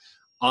longer.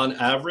 On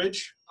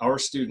average, our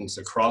students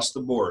across the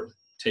board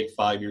take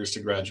 5 years to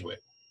graduate.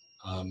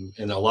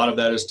 And a lot of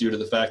that is due to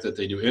the fact that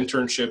they do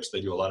internships,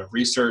 they do a lot of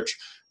research,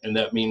 and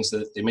that means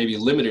that they may be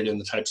limited in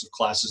the types of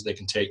classes they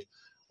can take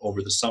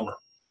over the summer.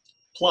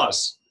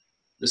 Plus,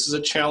 this is a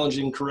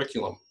challenging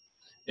curriculum.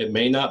 It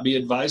may not be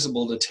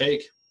advisable to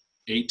take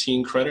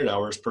 18 credit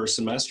hours per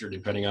semester,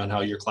 depending on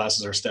how your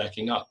classes are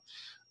stacking up.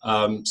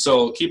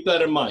 So keep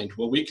that in mind.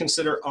 What we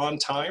consider on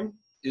time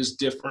is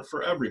different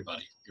for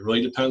everybody. It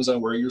really depends on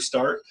where you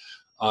start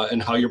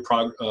and how you're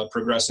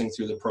progressing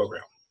through the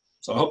program.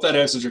 So I hope that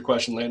answers your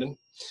question, Landon.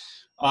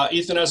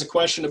 Ethan has a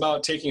question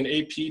about taking an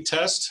AP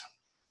test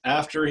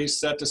after he's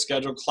set to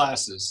schedule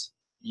classes.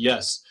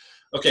 Yes.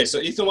 Okay, so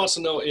Ethan wants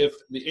to know if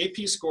the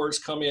AP scores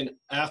come in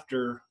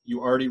after you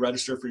already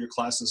register for your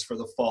classes for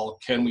the fall,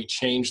 can we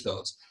change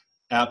those?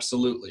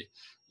 Absolutely.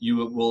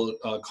 You will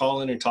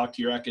call in and talk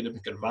to your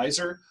academic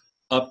advisor,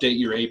 update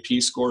your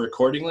AP score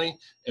accordingly,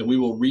 and we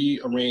will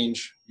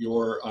rearrange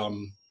your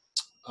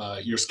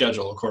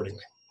schedule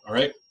accordingly, all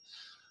right?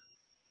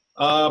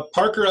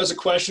 Parker has a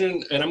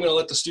question, and I'm going to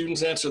let the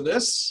students answer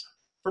this.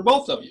 for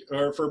both of you,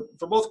 or for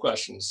both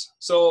questions.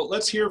 So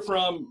let's hear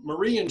from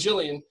Marie and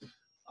Jillian.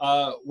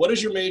 What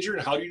is your major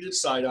and how did you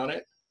decide on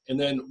it? And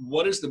then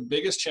what is the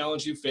biggest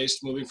challenge you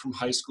faced moving from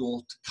high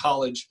school to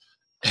college?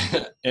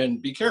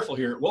 And be careful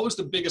here, what was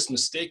the biggest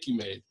mistake you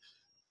made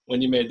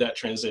when you made that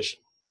transition?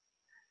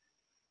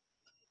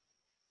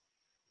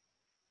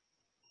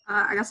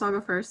 I guess I'll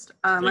go first.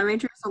 My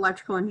major is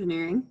electrical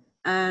engineering,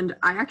 and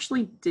I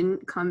actually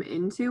didn't come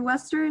into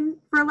Western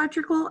for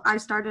electrical. I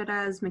started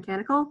as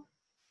mechanical,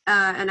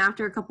 and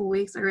after a couple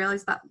weeks, I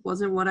realized that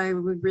wasn't what I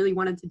really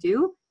wanted to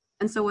do.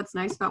 And so what's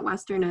nice about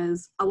Western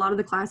is a lot of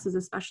the classes,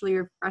 especially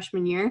your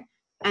freshman year,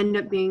 end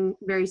up being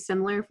very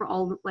similar for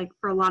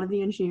for a lot of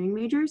the engineering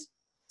majors.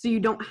 So you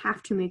don't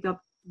have to make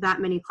up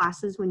that many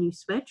classes when you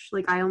switch.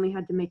 Like I only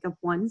had to make up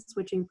one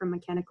switching from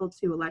mechanical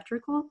to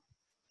electrical.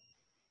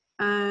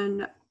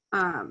 And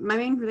my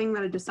main thing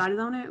that I decided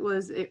on it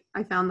was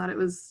I found that it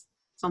was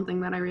something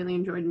that I really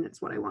enjoyed, and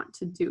it's what I want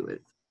to do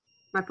with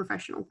my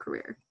professional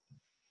career.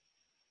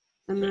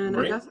 And then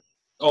I guess.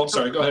 Oh,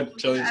 sorry. Go ahead.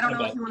 Jillian. I don't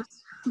know if you want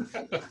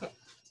to.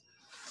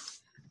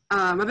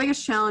 My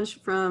biggest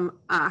challenge from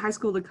high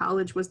school to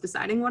college was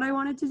deciding what I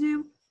wanted to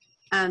do,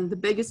 and the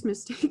biggest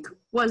mistake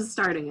was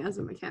starting as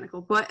a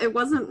mechanical. But it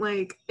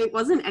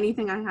wasn't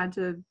anything I had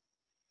to.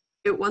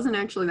 It wasn't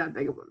actually that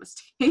big of a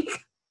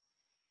mistake.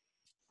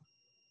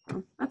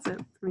 So that's it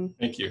for me.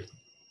 Thank you.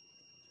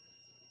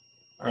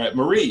 All right,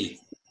 Marie.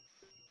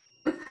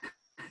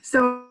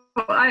 So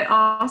I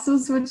also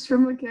switched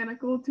from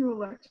mechanical to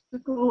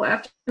electrical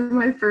after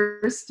my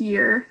first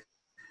year.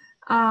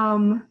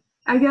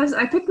 I guess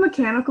I picked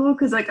mechanical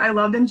because like I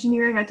loved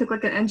engineering. I took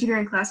like an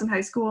engineering class in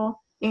high school,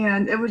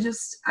 and it was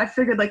just, I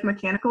figured like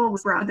mechanical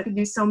was broad that could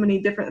do so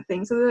many different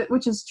things with it,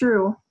 which is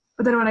true.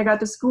 But then when I got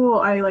to school,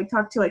 I like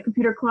talked to like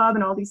computer club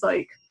and all these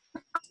like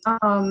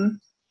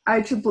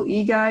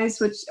IEEE guys,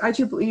 which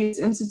IEEE is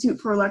Institute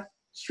for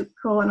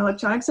Electrical and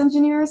Electronics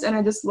Engineers, and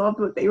I just loved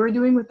what they were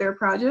doing with their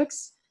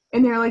projects.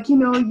 And they're like,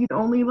 you'd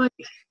only like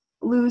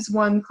lose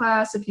one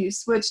class if you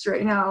switched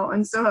right now.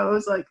 And so I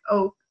was like,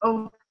 oh.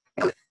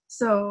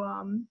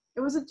 So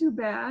it wasn't too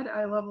bad.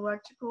 I love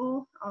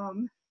electrical.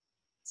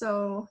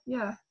 So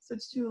yeah,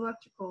 switch to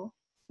electrical.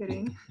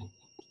 Kidding.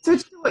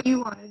 Switch to what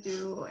you want to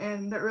do,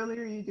 and the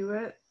earlier you do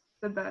it,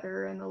 the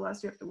better, and the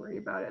less you have to worry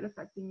about it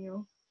affecting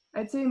you.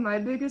 I'd say my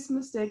biggest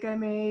mistake I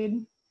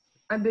made,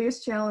 my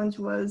biggest challenge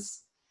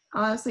was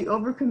honestly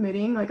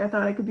overcommitting. Like I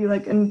thought I could be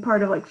like in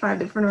part of like 5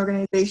 different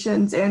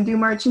organizations and do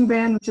marching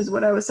band, which is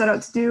what I was set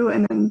out to do,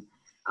 and then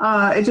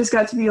it just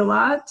got to be a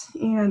lot,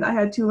 and I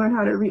had to learn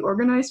how to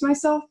reorganize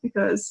myself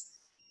because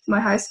my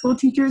high school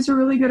teachers were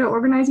really good at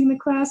organizing the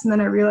class, and then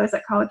I realized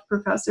that college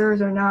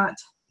professors are not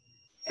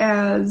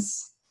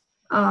as,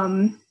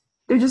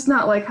 they're just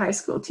not like high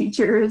school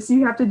teachers.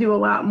 You have to do a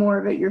lot more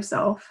of it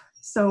yourself.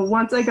 So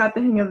once I got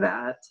the hang of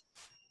that,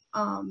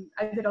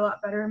 I did a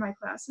lot better in my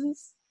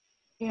classes,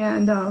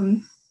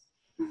 and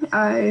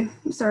I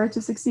started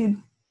to succeed.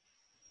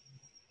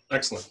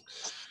 Excellent.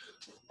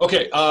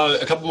 Okay,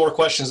 a couple more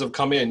questions have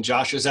come in.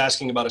 Josh is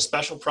asking about a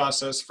special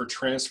process for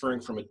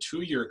transferring from a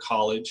 2-year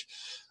college.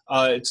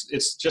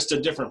 It's just a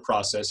different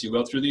process. You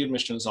go through the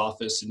admissions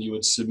office and you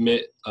would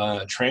submit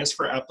a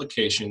transfer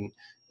application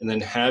and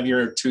then have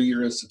your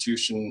 2-year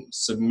institution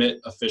submit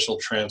official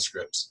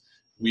transcripts.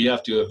 We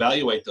have to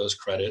evaluate those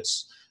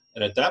credits,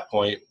 and at that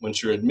point,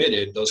 once you're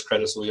admitted, those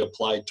credits will be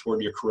applied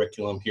toward your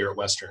curriculum here at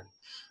Western.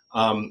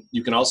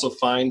 You can also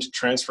find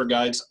transfer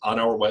guides on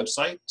our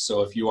website.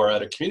 So if you are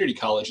at a community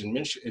college in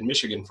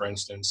Michigan, for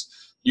instance,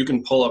 you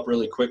can pull up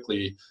really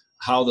quickly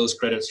how those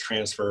credits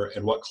transfer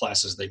and what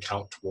classes they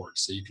count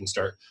towards. So you can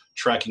start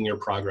tracking your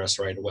progress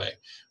right away.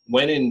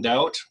 When in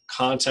doubt,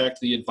 contact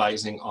the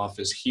advising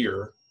office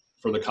here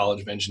for the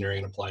College of Engineering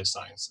and Applied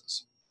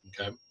Sciences.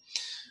 Okay.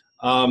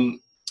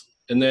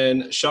 And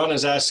then Sean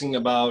is asking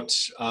about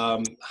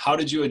how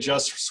did you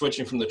adjust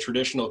switching from the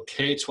traditional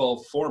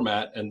K-12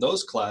 format and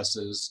those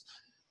classes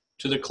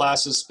to the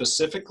classes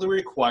specifically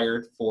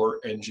required for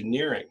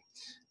engineering?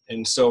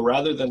 And so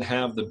rather than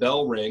have the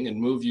bell ring and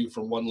move you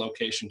from one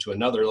location to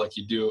another like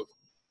you do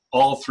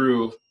all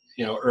through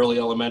early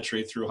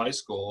elementary through high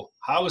school,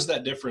 how is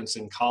that difference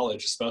in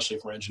college, especially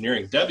for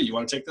engineering? Debbie, you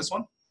want to take this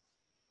one?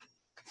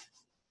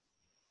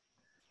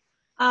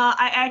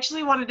 I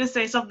actually wanted to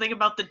say something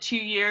about the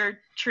 2-year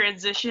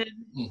transition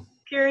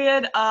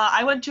period.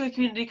 I went to a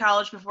community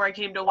college before I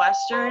came to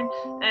Western,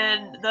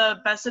 and the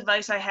best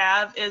advice I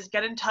have is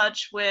get in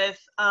touch with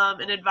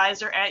an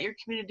advisor at your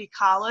community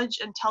college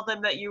and tell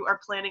them that you are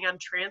planning on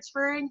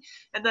transferring,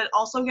 and then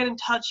also get in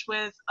touch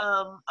with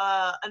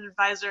an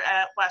advisor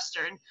at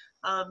Western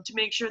to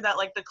make sure that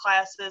like the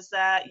classes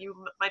that you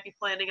might be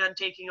planning on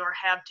taking or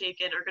have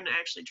taken are going to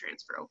actually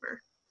transfer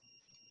over.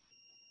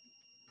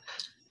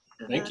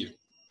 Thank you.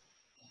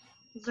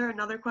 Is there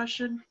another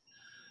question?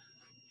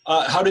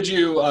 How did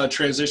you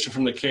transition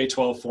from the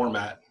K-12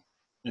 format?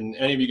 And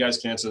any of you guys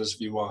can answer this if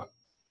you want.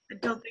 I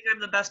don't think I'm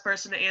the best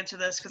person to answer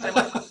this because I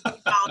went to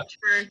college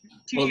for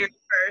 2 years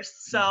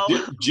first. So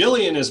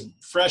Jillian is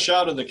fresh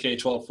out of the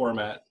K-12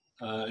 format.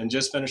 and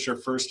just finished her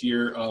first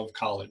year of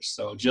college.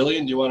 So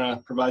Jillian, do you want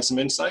to provide some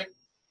insight?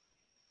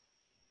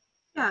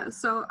 Yeah,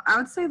 so I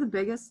would say the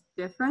biggest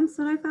difference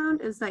that I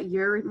found is that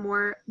you're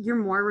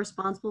more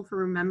responsible for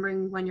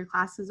remembering when your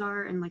classes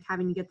are and like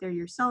having to get there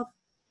yourself.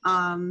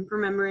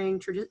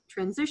 Remembering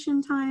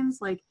transition times,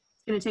 like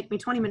it's going to take me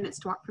 20 minutes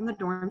to walk from the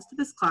dorms to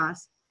this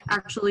class.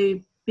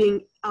 Actually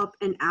being up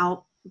and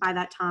out by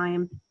that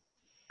time,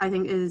 I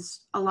think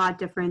is a lot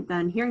different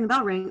than hearing the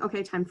bell ring,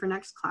 okay, time for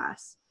next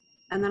class.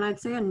 And then I'd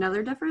say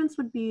another difference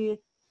would be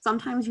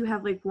sometimes you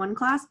have like one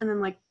class and then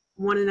like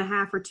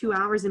 1.5 or 2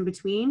 hours in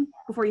between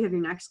before you have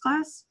your next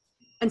class.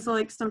 And so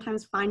like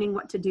sometimes finding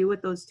what to do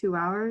with those 2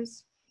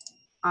 hours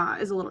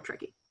is a little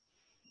tricky.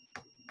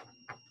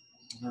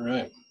 All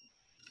right.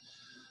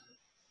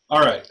 All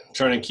right, I'm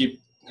trying to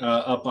keep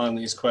up on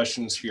these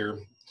questions here.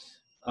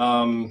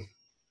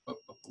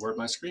 Where'd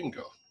my screen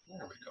go?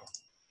 There we go.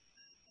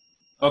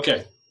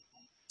 Okay.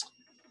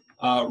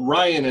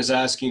 Ryan is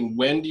asking,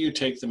 when do you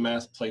take the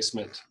math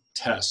placement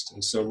test?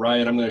 And so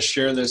Ryan, I'm going to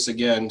share this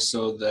again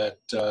so that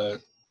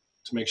to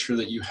make sure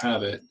that you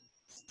have it.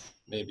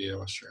 Maybe I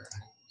will share.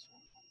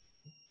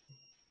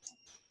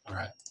 All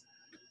right.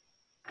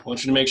 I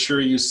want you to make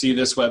sure you see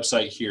this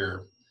website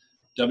here,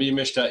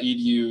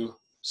 wmich.edu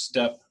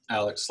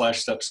step/ALEKS.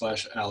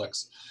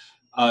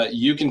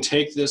 You can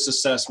take this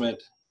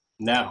assessment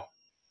now,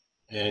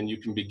 and you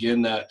can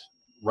begin that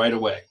right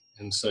away.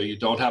 And so you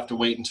don't have to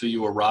wait until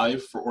you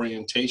arrive for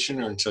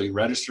orientation or until you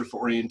register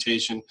for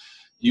orientation.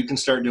 You can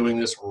start doing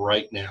this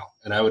right now.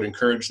 And I would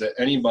encourage that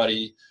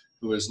anybody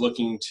who is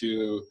looking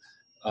to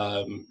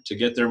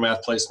get their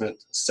math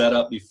placement set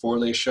up before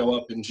they show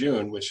up in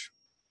June, which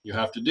you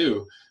have to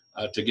do,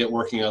 to get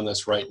working on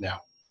this right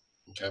now.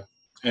 Okay.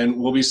 And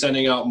we'll be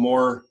sending out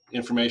more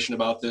information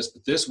about this,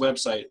 but this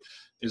website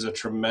is a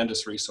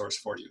tremendous resource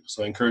for you.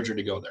 So I encourage you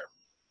to go there.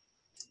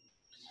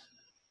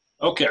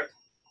 Okay.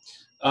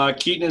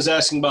 Keaton is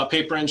asking about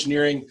paper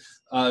engineering,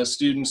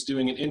 students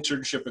doing an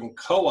internship and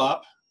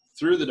co-op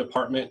through the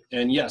department.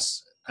 And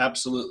yes,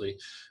 absolutely.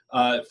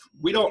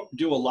 We don't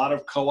do a lot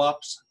of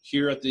co-ops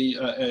here at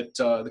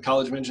the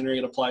College of Engineering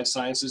and Applied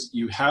Sciences.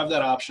 You have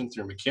that option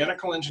through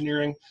mechanical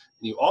engineering,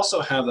 and you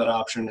also have that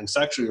option, and it's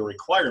actually a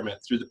requirement,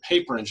 through the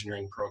paper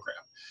engineering program.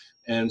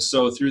 And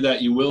so through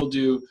that, you will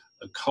do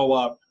a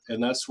co-op,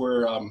 and that's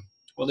where,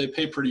 well, they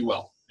pay pretty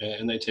well,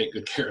 and they take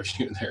good care of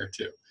you there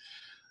too.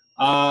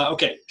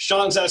 Okay,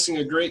 Sean's asking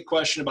a great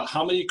question about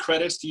how many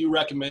credits do you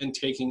recommend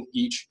taking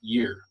each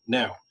year?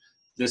 Now,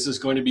 this is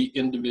going to be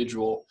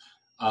individual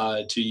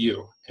to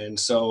you. And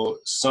so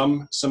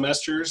some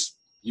semesters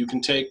you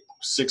can take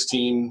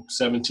 16,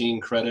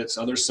 17 credits,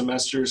 other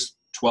semesters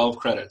 12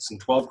 credits, and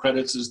 12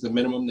 credits is the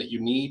minimum that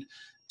you need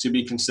to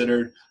be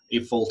considered a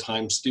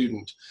full-time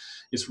student.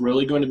 It's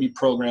really going to be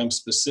program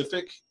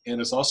specific,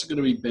 and it's also going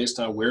to be based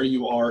on where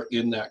you are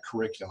in that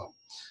curriculum.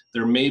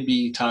 There may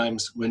be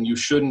times when you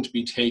shouldn't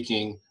be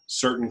taking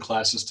certain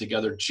classes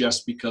together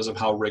just because of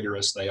how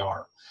rigorous they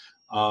are.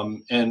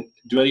 And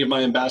do any of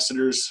my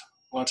ambassadors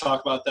want to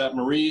talk about that?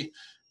 Marie,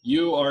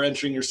 you are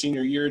entering your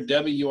senior year.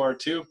 Debbie, you are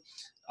too.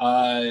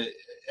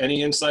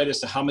 Any insight as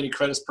to how many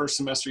credits per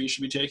semester you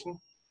should be taking?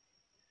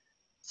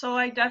 So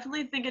I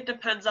definitely think it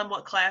depends on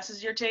what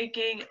classes you're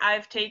taking.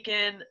 I've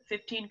taken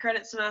 15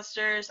 credit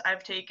semesters.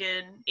 I've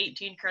taken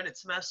 18 credit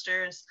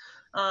semesters.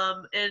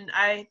 And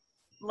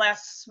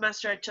last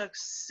semester I took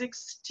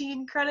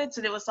 16 credits,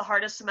 and it was the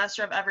hardest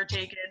semester I've ever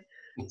taken.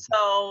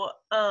 So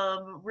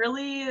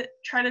really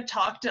try to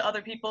talk to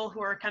other people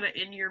who are kind of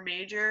in your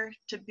major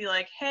to be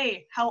like,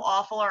 hey, how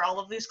awful are all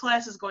of these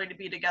classes going to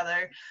be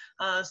together?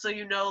 So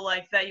you know,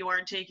 like, that you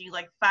aren't taking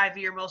like 5 of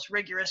your most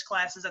rigorous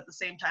classes at the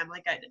same time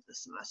like I did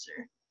this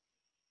semester.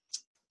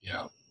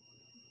 Yeah.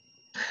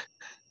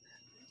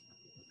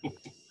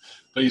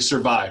 But you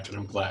survived, and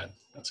I'm glad.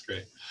 That's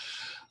great.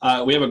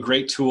 We have a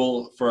great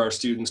tool for our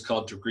students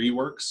called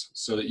DegreeWorks,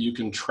 so that you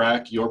can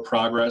track your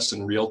progress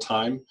in real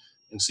time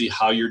and see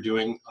how you're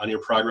doing on your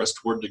progress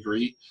toward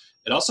degree.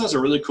 It also has a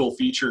really cool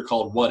feature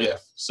called What If.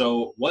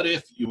 So what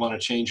if you want to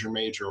change your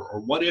major, or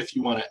what if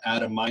you want to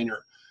add a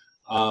minor?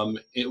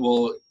 It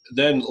will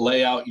then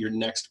lay out your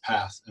next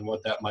path and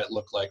what that might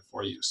look like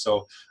for you.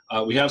 So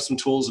we have some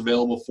tools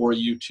available for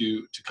you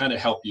to kind of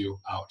help you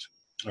out.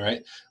 All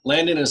right.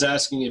 Landon is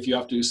asking if you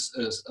have to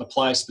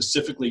apply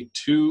specifically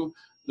to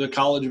the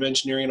College of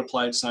Engineering and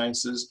Applied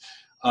Sciences.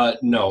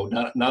 No,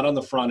 not on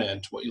the front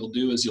end. What you'll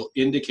do is you'll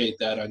indicate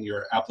that on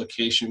your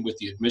application with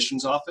the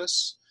admissions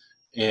office,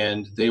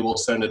 and they will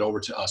send it over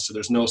to us. So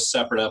there's no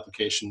separate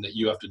application that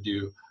you have to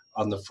do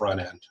on the front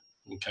end,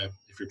 okay,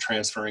 if you're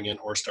transferring in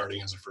or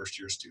starting as a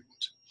first-year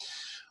student.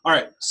 All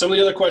right, some of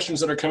the other questions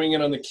that are coming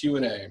in on the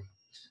Q&A.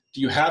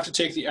 Do you have to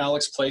take the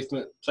ALEKS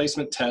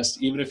placement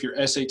test even if your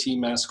SAT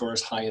math score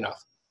is high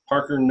enough?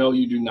 Parker, no,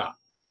 you do not.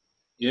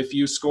 If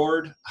you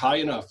scored high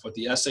enough with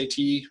the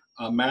SAT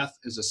math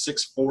is a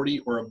 640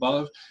 or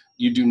above,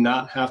 you do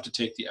not have to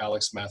take the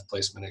ALEKS math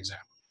placement exam,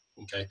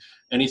 okay?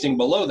 Anything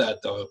below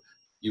that, though,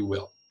 you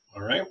will,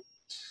 all right?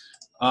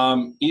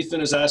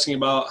 Ethan is asking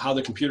about how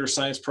the computer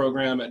science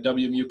program at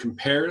WMU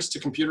compares to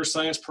computer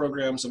science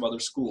programs of other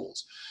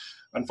schools.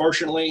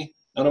 Unfortunately,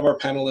 none of our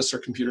panelists are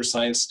computer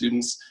science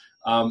students,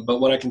 but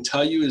what I can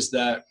tell you is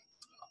that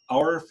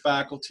our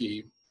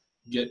faculty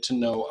get to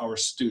know our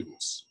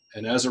students.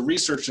 And as a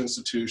research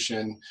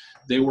institution,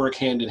 they work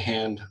hand in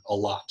hand a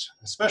lot,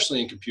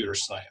 especially in computer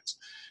science.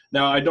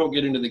 Now, I don't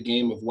get into the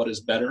game of what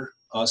is better,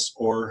 us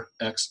or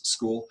X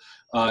school,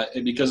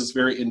 because it's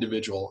very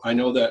individual. I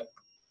know that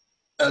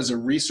as a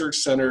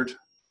research-centered,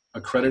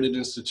 accredited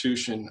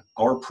institution,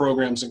 our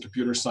programs in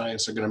computer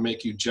science are going to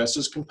make you just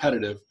as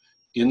competitive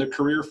in the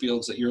career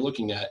fields that you're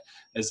looking at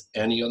as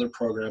any other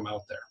program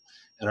out there.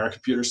 And our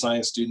computer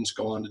science students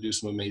go on to do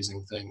some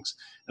amazing things.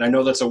 And I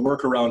know that's a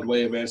workaround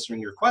way of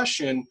answering your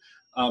question,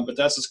 but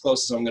that's as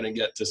close as I'm going to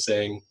get to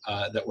saying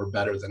that we're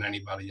better than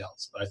anybody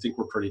else. But I think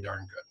we're pretty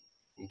darn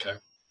good. Okay.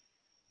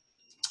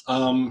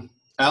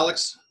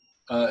 Alex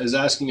is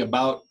asking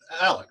about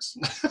Alex.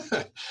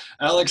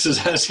 Alex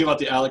is asking about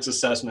the ALEKS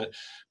assessment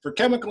for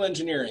chemical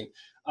engineering.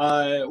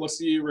 What's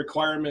the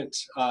requirement?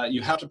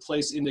 You have to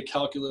place into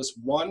Calculus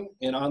 1,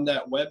 and on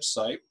that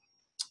website,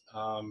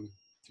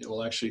 it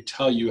will actually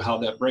tell you how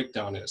that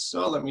breakdown is.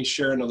 So let me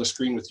share another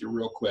screen with you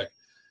real quick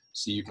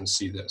so you can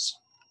see this.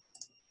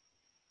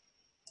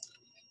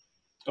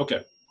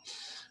 Okay.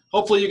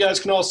 Hopefully you guys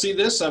can all see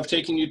this. I've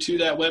taken you to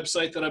that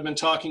website that I've been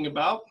talking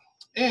about.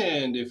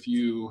 And if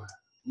you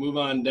move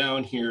on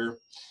down here,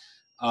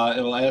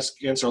 it'll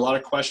answer a lot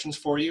of questions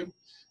for you.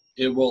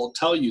 It will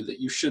tell you that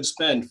you should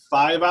spend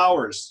 5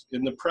 hours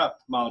in the prep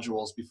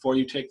modules before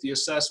you take the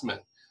assessment.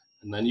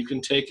 And then you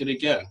can take it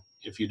again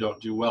if you don't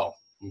do well.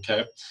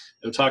 Okay,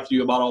 it'll talk to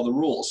you about all the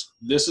rules.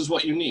 This is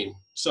what you need.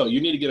 So you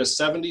need to get a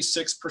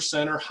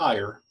 76% or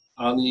higher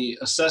on the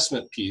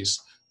assessment piece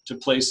to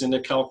place into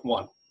Calc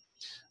 1.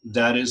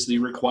 That is the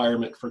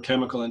requirement for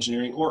chemical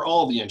engineering or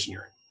all the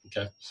engineering,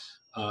 okay,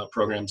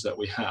 programs that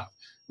we have.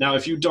 Now,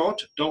 if you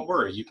don't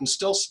worry. You can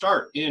still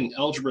start in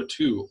Algebra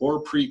 2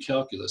 or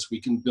pre-calculus.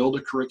 We can build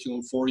a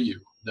curriculum for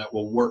you that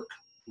will work,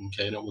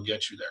 okay, and it will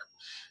get you there.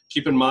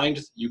 Keep in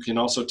mind, you can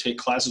also take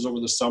classes over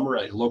the summer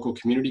at a local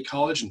community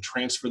college and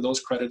transfer those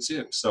credits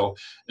in. So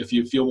if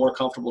you feel more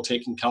comfortable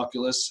taking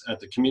calculus at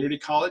the community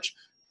college,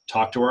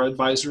 talk to our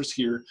advisors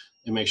here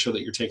and make sure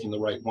that you're taking the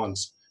right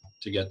ones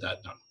to get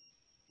that done.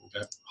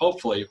 Okay,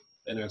 hopefully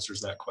that answers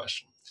that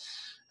question.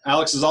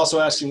 Alex is also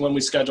asking when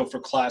we schedule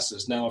for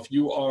classes. Now, if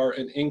you are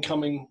an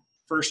incoming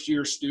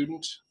first-year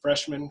student,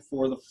 freshman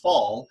for the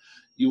fall,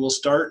 you will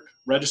start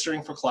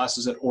registering for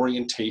classes at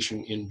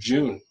orientation in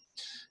June.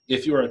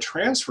 If you're a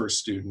transfer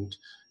student,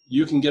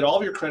 you can get all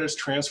of your credits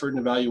transferred and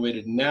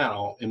evaluated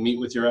now and meet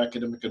with your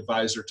academic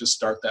advisor to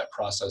start that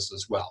process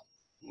as well.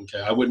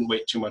 Okay, I wouldn't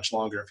wait too much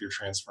longer if you're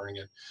transferring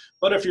it.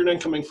 But if you're an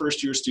incoming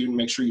first-year student,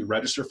 make sure you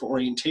register for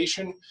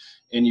orientation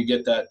and you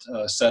get that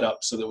set up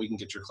so that we can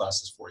get your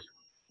classes for you.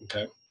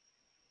 Okay.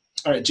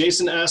 All right,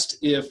 Jason asked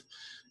if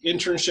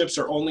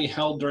internships are only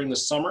held during the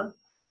summer,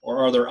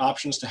 or are there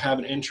options to have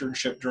an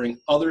internship during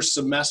other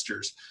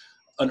semesters?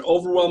 An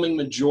overwhelming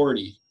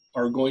majority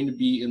are going to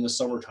be in the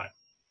summertime,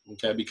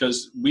 okay?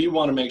 Because we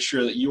want to make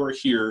sure that you are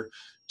here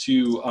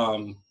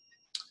to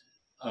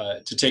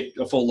take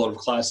a full load of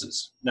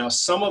classes. Now,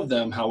 some of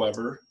them,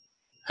 however,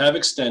 have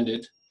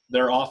extended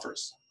their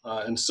offers.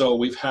 And so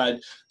we've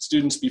had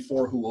students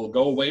before who will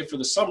go away for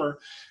the summer,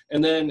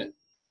 and then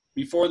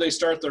before they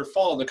start their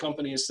fall, the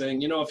company is saying,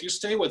 you know, if you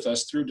stay with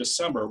us through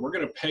December, we're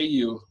going to pay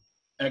you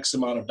X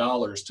amount of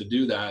dollars to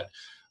do that.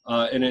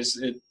 And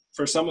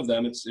for some of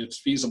them, it's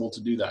feasible to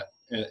do that,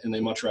 and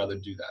they much rather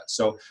do that.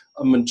 So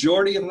a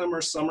majority of them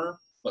are summer,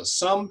 but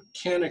some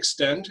can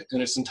extend,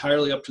 and it's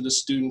entirely up to the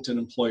student and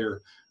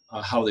employer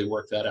how they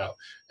work that out.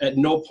 At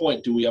no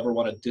point do we ever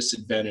want to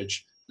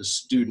disadvantage the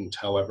student,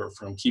 however,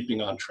 from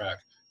keeping on track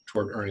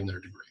toward earning their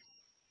degree.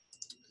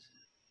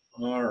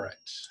 All right.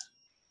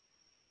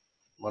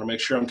 I want to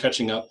make sure I'm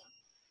catching up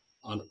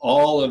on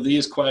all of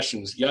these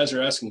questions. You guys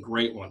are asking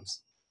great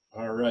ones.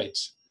 All right.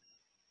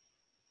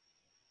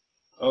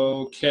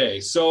 Okay,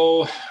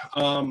 so,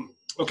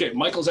 okay,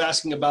 Michael's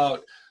asking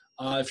about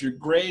if your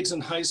grades in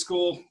high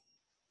school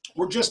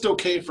were just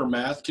okay for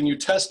math, can you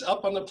test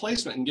up on the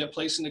placement and get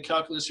placed into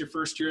calculus your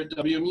first year at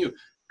WMU?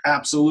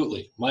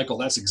 Absolutely, Michael,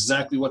 that's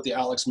exactly what the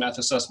ALEKS math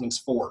assessment's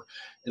for.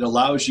 It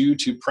allows you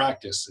to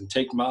practice and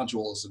take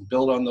modules and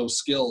build on those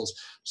skills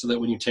so that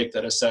when you take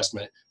that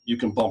assessment, you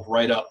can bump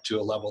right up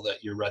to a level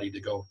that you're ready to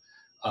go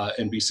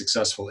and be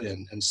successful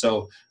in. And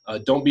so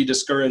don't be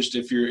discouraged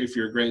if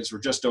your grades were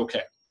just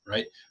okay,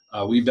 right?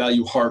 We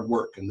value hard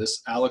work, and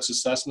this ALEKS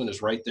assessment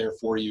is right there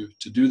for you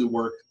to do the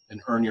work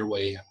and earn your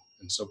way in.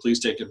 And so please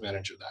take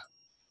advantage of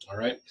that, all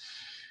right?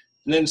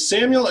 And then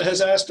Samuel has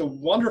asked a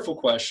wonderful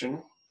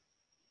question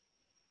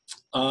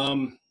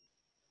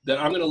that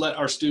I'm going to let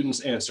our students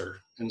answer.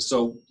 And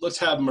so let's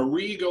have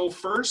Marie go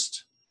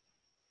first.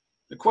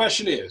 The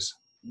question is,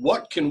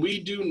 what can we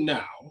do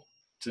now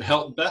to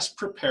help best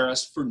prepare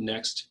us for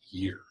next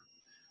year?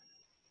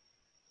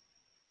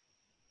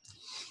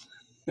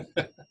 I'm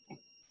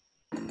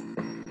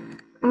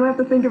gonna have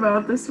to think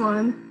about this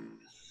one.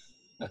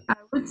 I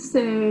would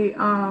say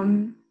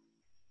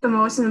the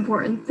most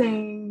important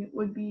thing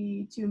would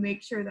be to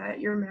make sure that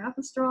your math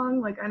is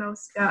strong. Like I know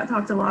Scott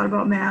talked a lot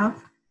about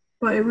math,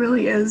 but it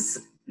really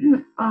is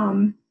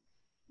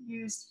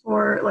used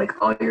for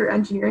like all your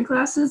engineering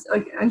classes.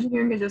 Like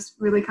engineering is just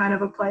really kind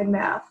of applied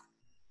math.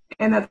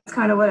 And that's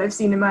kind of what I've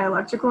seen in my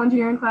electrical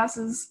engineering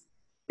classes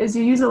is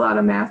you use a lot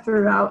of math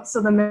throughout.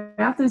 So the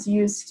math is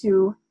used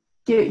to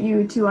get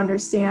you to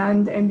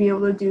understand and be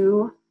able to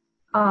do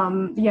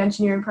the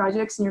engineering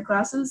projects in your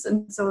classes.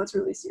 And so it's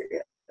really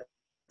serious.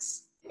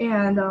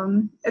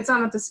 And it's not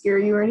meant to scare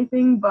you or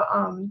anything, but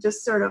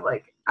just sort of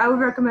like, I would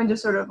recommend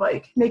just sort of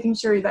like making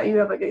sure that you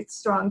have like a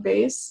strong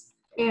base.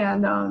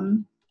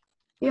 And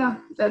yeah,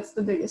 that's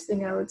the biggest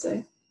thing I would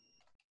say.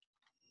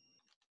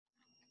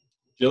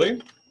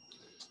 Jillian?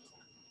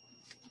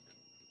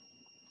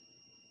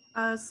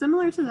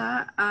 Similar to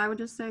that, I would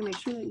just say make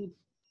sure that you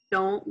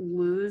don't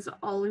lose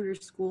all of your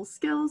school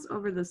skills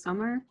over the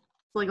summer.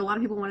 So, like a lot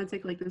of people want to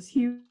take like this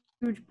huge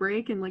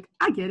break, and like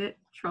I get it,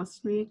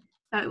 trust me,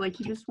 that like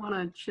you just want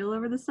to chill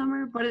over the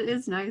summer. But it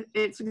is nice.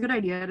 It's a good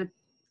idea to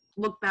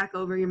look back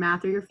over your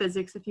math or your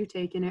physics if you've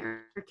taken it,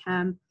 or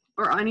chem,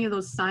 or any of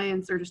those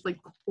science or just like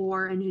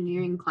core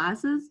engineering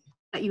classes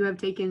that you have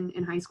taken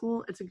in high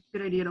school. It's a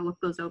good idea to look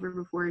those over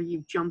before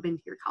you jump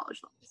into your college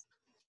levels.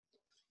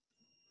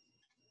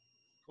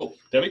 Cool.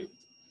 Debbie?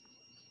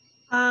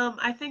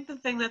 I think the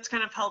thing that's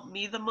kind of helped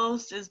me the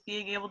most is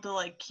being able to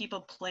like keep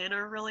a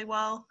planner really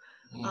well.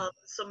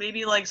 So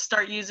maybe like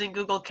start using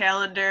Google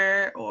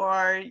Calendar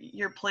or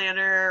your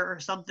planner or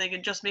something,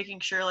 and just making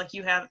sure like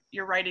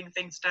you're writing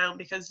things down,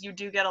 because you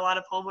do get a lot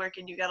of homework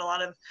and you get a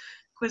lot of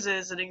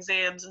quizzes and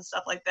exams and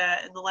stuff like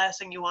that. And the last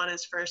thing you want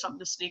is for something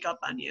to sneak up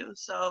on you.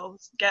 So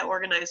get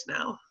organized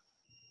now.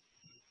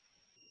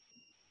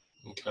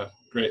 Okay,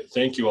 great.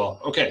 Thank you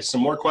all. Okay,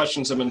 some more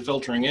questions have been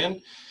filtering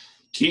in.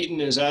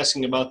 Keaton is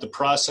asking about the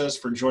process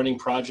for joining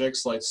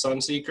projects like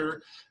Sunseeker.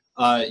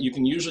 You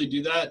can usually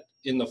do that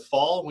in the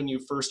fall when you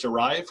first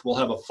arrive. We'll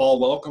have a fall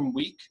welcome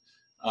week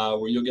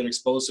where you'll get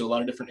exposed to a lot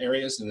of different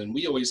areas. And then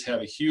we always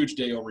have a huge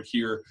day over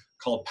here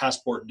called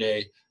Passport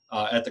Day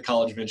at the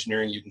College of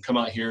Engineering. You can come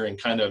out here and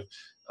kind of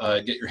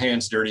get your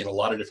hands dirty in a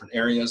lot of different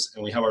areas.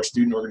 And we have our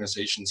student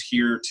organizations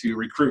here to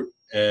recruit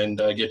and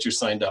get you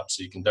signed up.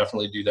 So you can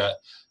definitely do that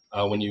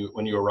when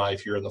you arrive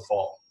here in the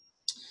fall.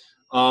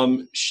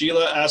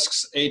 Sheila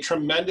asks a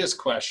tremendous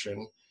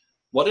question.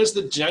 What is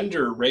the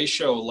gender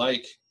ratio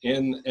like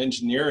in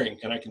engineering?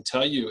 And I can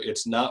tell you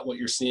it's not what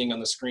you're seeing on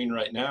the screen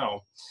right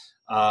now.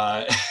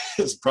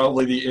 It's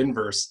probably the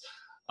inverse.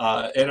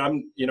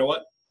 And you know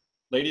what,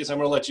 ladies, I'm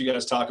gonna let you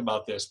guys talk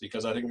about this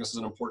because I think this is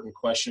an important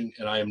question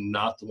and I am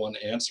not the one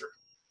to answer.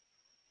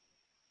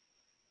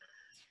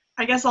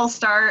 I guess I'll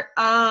start.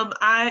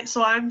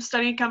 So I'm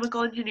studying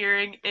chemical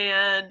engineering,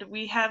 and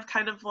we have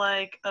kind of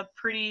like a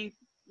pretty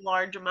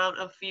large amount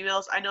of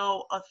females. I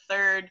know a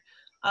third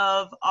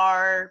of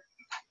our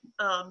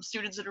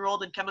students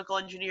enrolled in chemical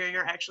engineering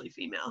are actually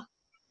female.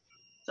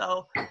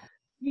 So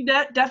you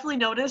definitely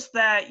notice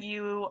that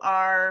you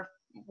are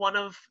one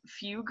of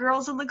few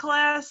girls in the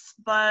class,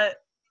 but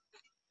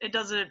it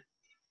doesn't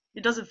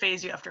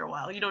phase you after a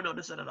while. You don't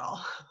notice it at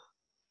all.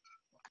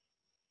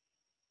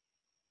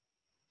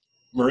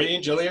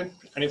 Marie, Jillian,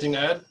 anything to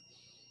add?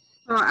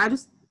 Oh,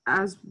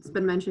 as it's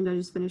been mentioned, I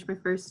just finished my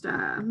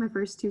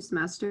first 2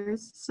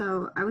 semesters.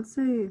 So I would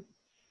say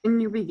in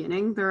your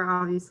beginning, there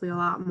are obviously a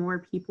lot more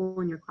people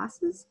in your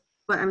classes,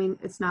 but I mean,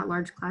 it's not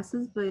large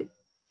classes, but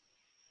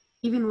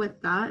even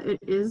with that, it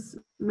is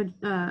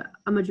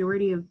a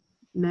majority of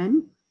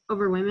men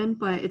over women,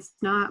 but it's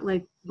not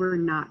like we're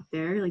not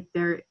there. Like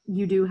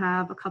you do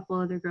have a couple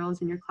other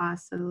girls in your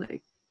class, so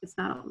like it's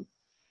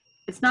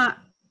not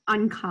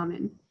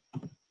uncommon.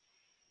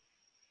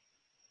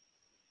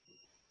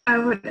 I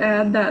would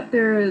add that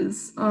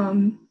there's a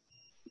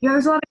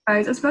lot of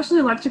guys, especially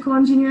electrical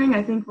engineering.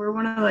 I think we're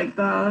one of like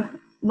the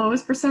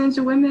lowest percentage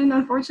of women,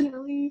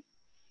 unfortunately.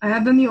 I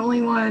have been the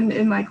only one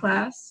in my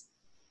class.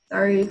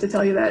 Sorry to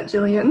tell you that,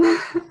 Jillian.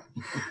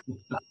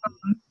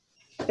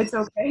 It's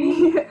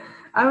okay.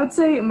 I would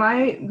say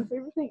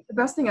the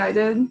best thing I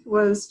did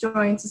was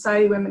join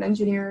Society of Women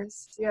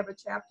Engineers. We have a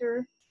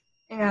chapter,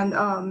 and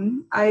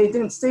I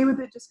didn't stay with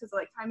it just because of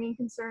like timing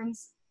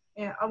concerns,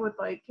 and I would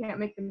like can't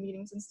make the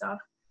meetings and stuff.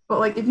 But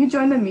like if you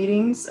join the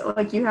meetings,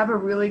 like you have a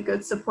really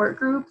good support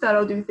group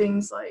that'll do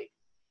things like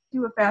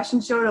do a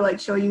fashion show to like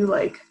show you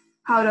like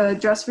how to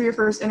dress for your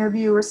first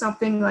interview or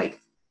something, like,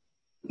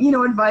 you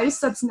know, advice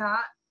that's not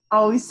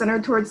always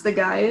centered towards the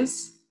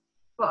guys,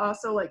 but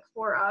also like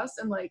for us.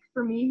 And like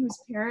for me, whose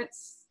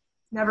parents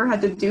never had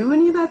to do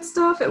any of that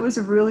stuff, it was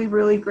really,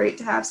 really great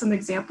to have some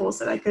examples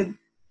that I could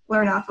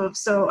learn off of.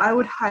 So I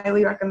would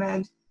highly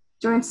recommend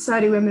join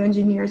Society of Women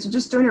Engineers, or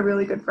just join a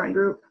really good friend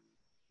group.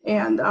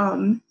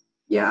 And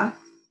yeah,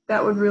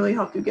 that would really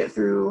help you get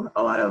through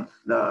a lot of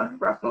the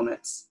rough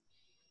moments.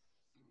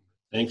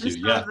 Thank you.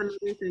 Yeah.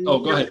 Oh,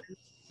 go ahead.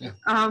 Yeah.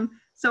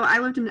 So I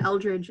lived in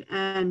Eldridge,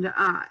 and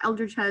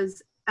Eldridge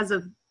has, as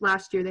of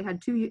last year, they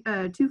had two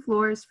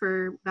floors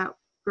for that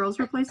girls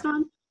were placed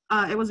on.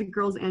 It was a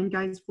girls and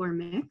guys floor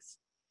mix.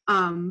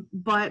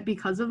 But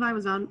because I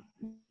was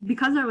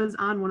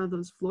on one of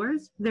those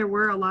floors, there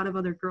were a lot of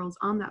other girls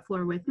on that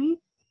floor with me.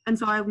 And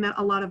so I've met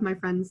a lot of my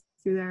friends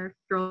through there,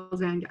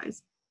 girls and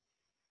guys.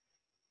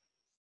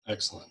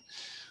 Excellent.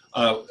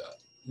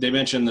 They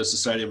mentioned the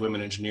Society of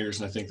Women Engineers,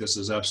 and I think this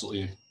is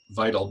absolutely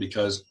vital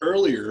because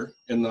earlier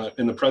in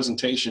the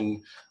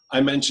presentation,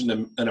 I mentioned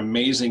an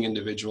amazing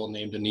individual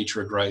named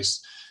Anitra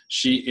Grice.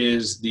 She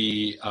is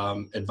the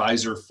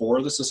advisor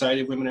for the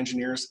Society of Women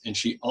Engineers, and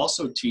she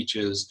also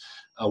teaches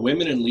a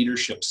Women in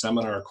Leadership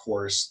seminar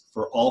course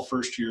for all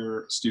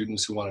first-year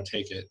students who want to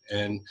take it.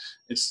 And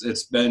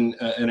it's been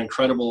an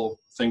incredible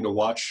thing to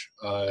watch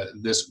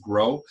this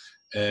grow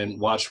and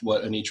watch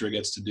what Anitra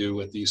gets to do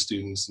with these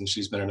students. And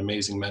she's been an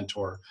amazing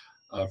mentor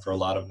for a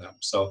lot of them.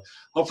 So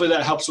hopefully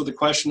that helps with the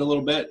question a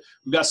little bit.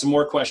 We've got some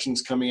more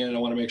questions coming in, and I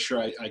want to make sure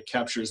I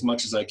capture as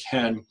much as I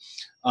can.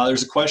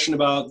 There's a question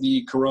about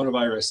the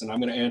coronavirus, and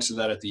I'm going to answer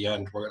that at the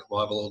end. We'll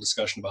have a little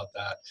discussion about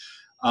that.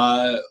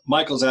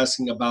 Michael's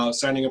asking about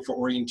signing up for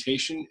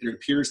orientation. It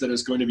appears that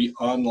it's going to be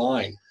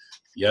online.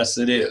 Yes,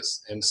 it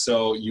is. And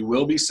so you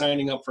will be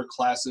signing up for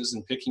classes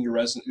and picking your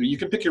residence. You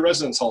can pick your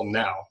residence hall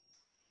now.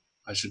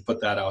 I should put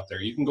that out there.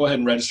 You can go ahead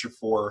and register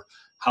for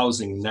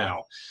housing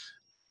now.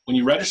 When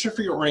you register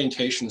for your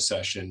orientation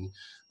session,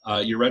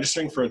 you're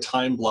registering for a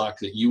time block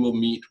that you will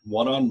meet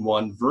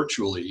one-on-one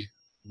virtually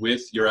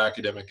with your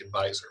academic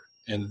advisor.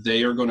 And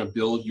they are going to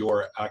build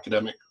your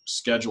academic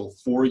schedule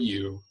for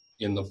you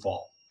in the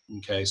fall.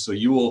 Okay, so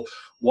you will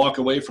walk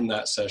away from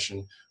that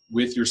session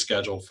with your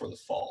schedule for the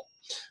fall.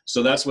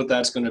 So that's what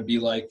that's going to be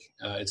like.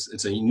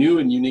 It's a new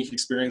and unique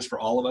experience for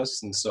all of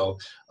us. And so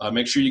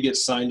make sure you get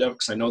signed up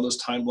because I know those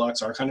time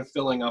blocks are kind of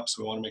filling up.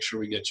 So we want to make sure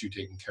we get you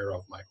taken care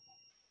of, Michael.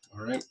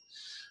 All right.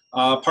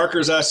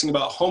 Parker's asking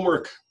about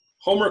homework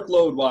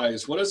load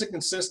wise. What does it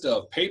consist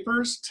of?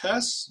 Papers,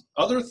 tests,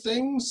 other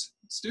things?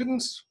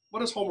 Students, what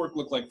does homework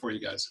look like for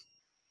you guys?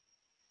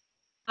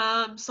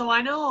 So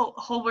I know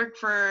homework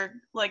for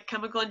like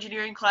chemical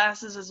engineering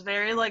classes is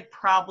very like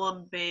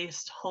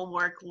problem-based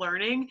homework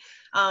learning.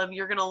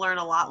 You're going to learn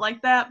a lot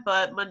like that,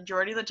 but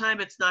majority of the time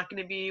it's not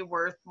going to be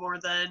worth more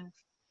than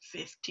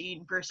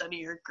 15% of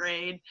your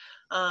grade.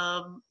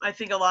 I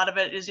think a lot of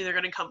it is either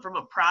going to come from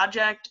a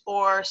project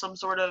or some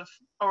sort of,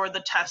 or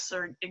the tests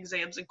or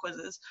exams and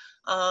quizzes.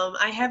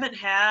 I haven't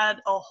had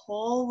a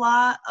whole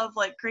lot of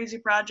like crazy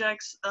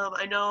projects.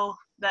 I know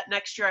that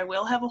next year I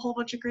will have a whole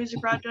bunch of crazy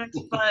projects,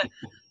 but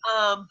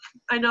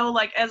I know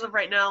like as of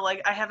right now,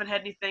 like I haven't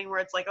had anything where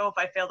it's like, oh, if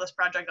I fail this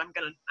project, I'm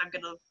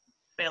gonna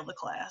fail the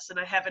class. And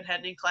I haven't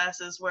had any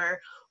classes where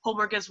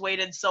homework is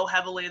weighted so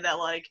heavily that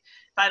like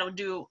if I don't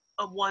do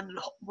one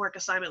work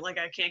assignment, like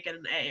I can't get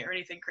an A or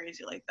anything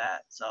crazy like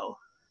that. So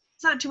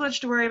it's not too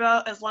much to worry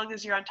about as long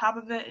as you're on top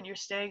of it and you're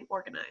staying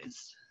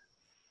organized.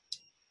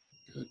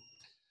 Good.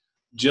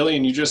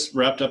 Jillian, you just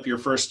wrapped up your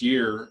first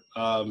year.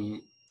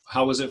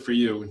 How was it for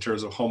you in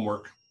terms of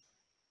homework?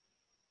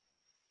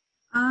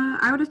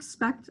 I would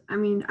expect, I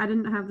mean, I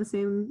didn't have the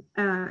same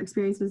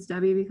experience as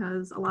Debbie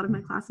because a lot of my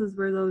classes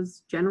were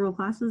those general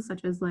classes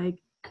such as like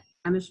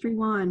chemistry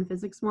 1,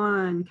 physics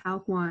 1,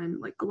 calc 1.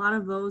 Like a lot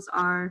of those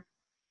are,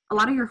 a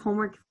lot of your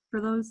homework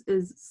for those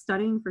is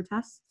studying for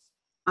tests.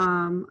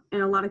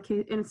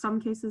 In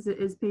some cases it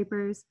is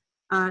papers.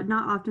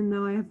 Not often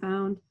though, I have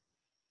found.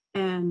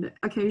 And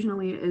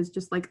occasionally it is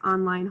just like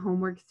online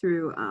homework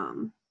through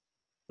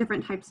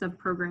different types of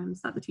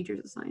programs that the teachers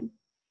assign.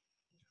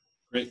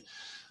 Great.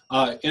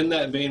 In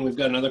that vein, we've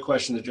got another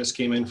question that just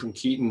came in from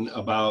Keaton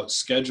about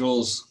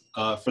schedules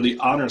for the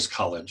Honors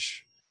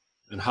College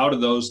and how do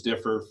those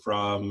differ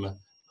from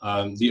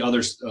the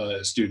other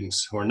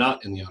students who are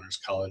not in the Honors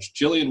College.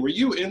 Jillian, were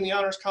you in the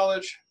Honors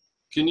College?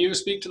 Can you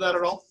speak to that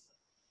at all?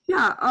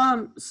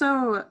 Yeah,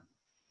 so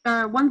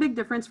one big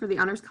difference for the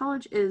Honors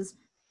College is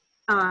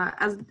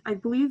as I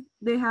believe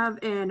they have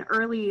an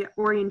early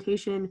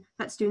orientation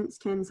that students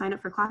can sign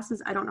up for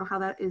classes. I don't know how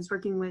that is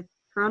working with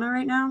Corona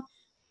right now,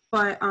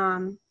 but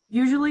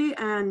usually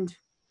and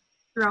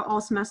throughout all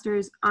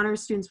semesters,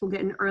 honors students will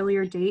get an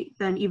earlier date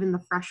than even the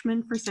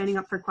freshmen for signing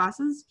up for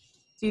classes.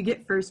 So you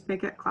get first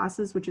pick at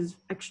classes, which is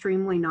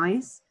extremely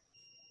nice.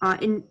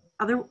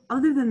 Other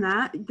than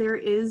that, there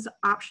is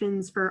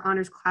options for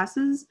honors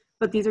classes,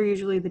 but these are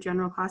usually the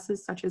general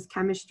classes such as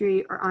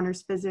chemistry or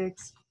honors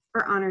physics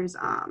or honors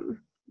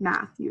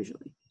math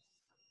usually.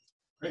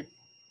 Great.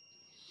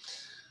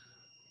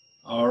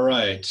 All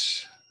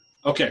right.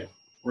 Okay.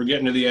 We're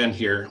getting to the end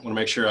here. I want to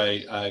make sure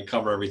I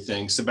cover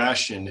everything.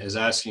 Sebastian is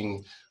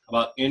asking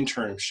about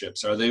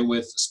internships. Are they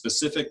with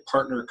specific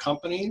partner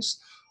companies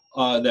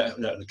that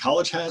the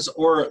college has,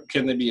 or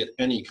can they be at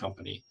any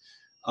company?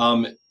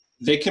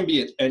 They can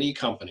be at any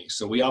company.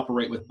 So we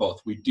operate with both.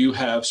 We do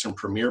have some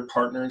premier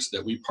partners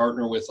that we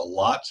partner with a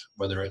lot,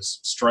 whether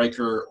it's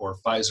Stryker or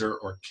Pfizer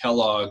or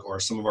Kellogg or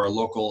some of our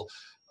local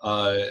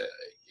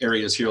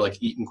areas here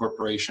like Eaton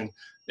Corporation.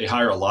 They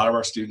hire a lot of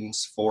our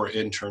students for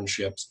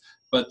internships.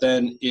 But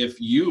then if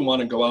you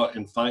want to go out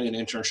and find an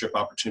internship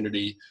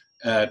opportunity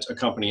at a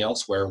company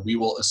elsewhere, we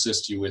will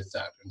assist you with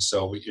that. And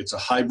so it's a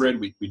hybrid,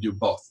 we do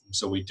both. And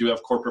so we do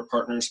have corporate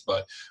partners,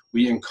 but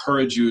we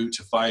encourage you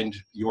to find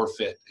your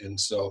fit. And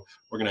so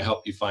we're gonna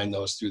help you find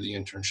those through the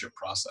internship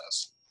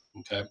process,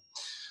 okay?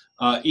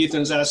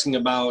 Ethan's asking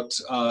about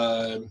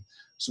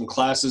some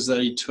classes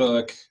that he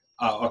took.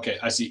 Okay,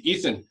 I see.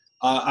 Ethan,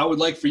 I would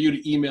like for you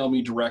to email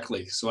me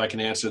directly so I can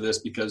answer this,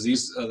 because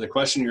the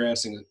question you're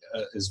asking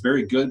is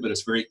very good, but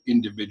it's very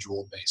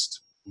individual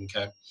based,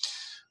 okay?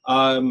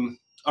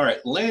 All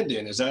right,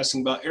 Landon is asking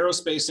about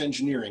aerospace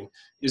engineering.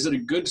 Is it a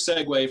good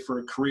segue for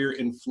a career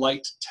in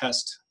flight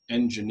test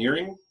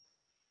engineering?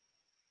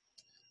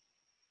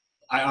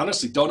 I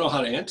honestly don't know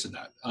how to answer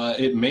that.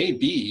 It may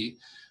be,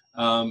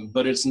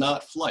 but it's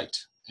not flight.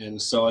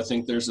 And so I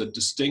think there's a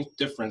distinct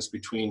difference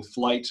between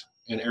flight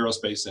and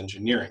aerospace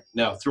engineering.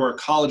 Now, through our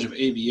College of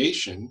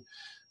Aviation,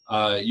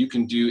 you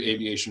can do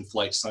aviation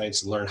flight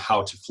science and learn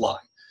how to fly.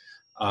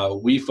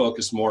 We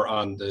focus more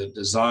on the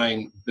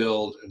design,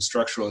 build, and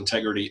structural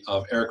integrity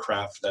of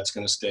aircraft that's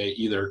going to stay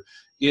either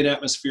in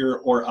atmosphere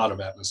or out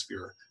of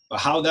atmosphere. But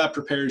how that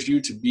prepares you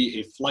to be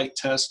a flight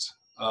test,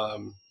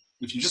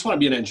 if you just want to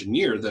be an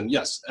engineer, then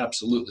yes,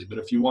 absolutely. But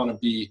if you want to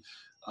be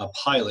a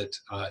pilot,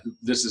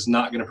 this is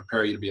not going to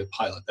prepare you to be a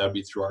pilot. That would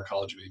be through our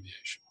College of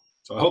Aviation.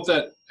 So I hope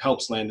that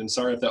helps, Landon.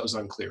 Sorry if that was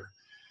unclear.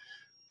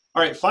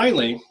 All right,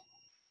 finally,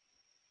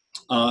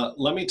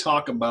 let me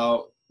talk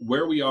about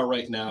where we are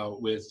right now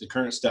with the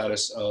current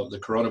status of the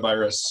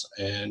coronavirus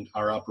and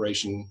our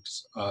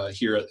operations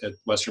here at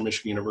Western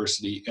Michigan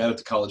University and at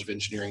the College of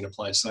Engineering and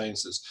Applied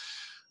Sciences.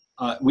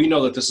 We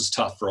know that this is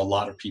tough for a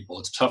lot of people.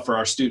 It's tough for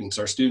our students.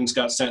 Our students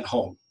got sent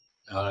home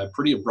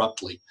pretty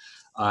abruptly,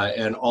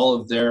 and all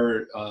of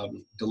their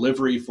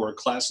delivery for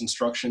class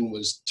instruction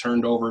was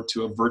turned over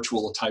to a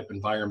virtual type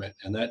environment,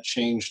 and that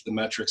changed the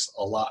metrics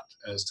a lot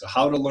as to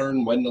how to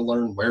learn, when to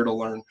learn, where to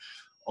learn,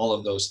 all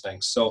of those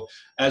things. So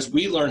as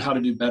we learn how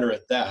to do better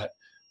at that,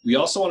 we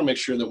also want to make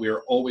sure that we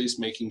are always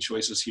making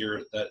choices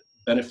here that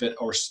benefit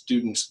our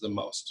students the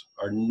most.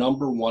 Our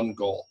number one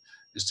goal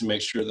is to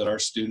make sure that our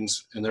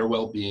students and their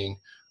well-being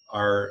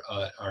are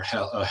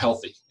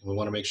healthy. And we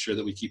want to make sure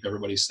that we keep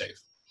everybody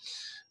safe.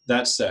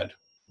 That said,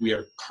 we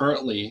are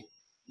currently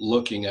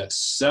looking at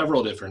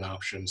several different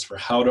options for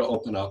how to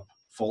open up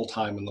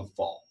full-time in the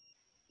fall,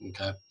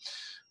 okay?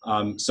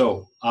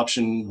 So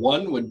option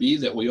one would be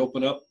that we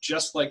open up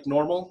just like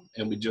normal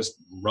and we just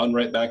run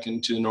right back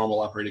into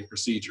normal operating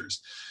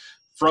procedures.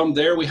 From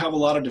there, we have a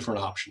lot of different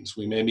options.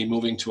 We may be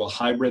moving to a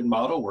hybrid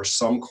model where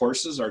some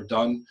courses are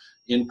done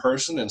in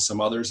person and some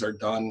others are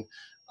done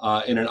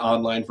in an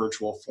online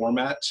virtual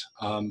format.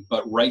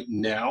 But right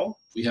now,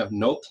 we have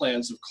no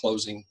plans of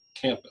closing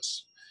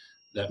campus.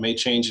 That may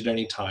change at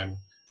any time.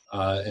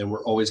 And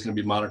we're always going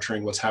to be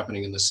monitoring what's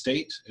happening in the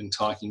state and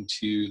talking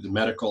to the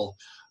medical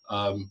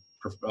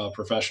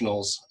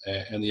professionals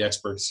and the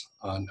experts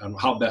on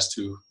how best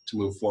to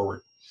move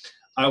forward.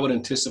 I would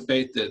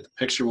anticipate that the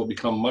picture will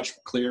become much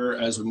clearer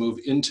as we move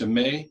into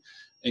May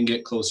and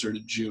get closer to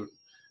June.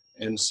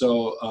 And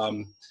so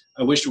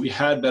I wish we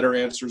had better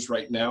answers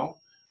right now.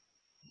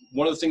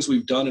 One of the things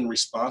we've done in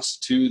response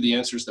to the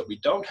answers that we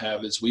don't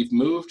have is we've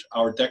moved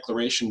our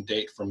declaration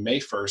date from May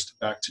 1st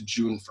back to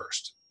June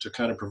 1st to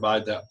kind of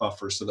provide that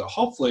buffer so that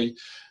hopefully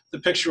the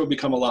picture will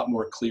become a lot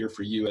more clear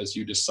for you as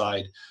you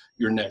decide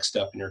your next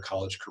step in your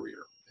college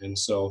career. And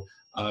so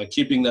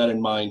keeping that in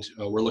mind,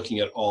 we're looking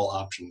at all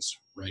options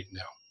right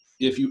now.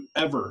 If you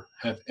ever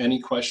have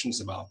any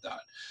questions about that,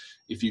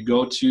 if you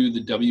go to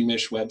the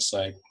WMISH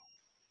website,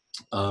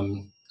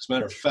 as a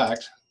matter of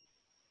fact,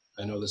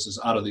 I know this is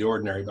out of the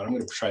ordinary, but I'm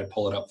going to try to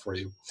pull it up for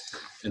you.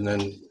 And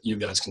then you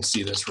guys can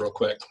see this real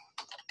quick.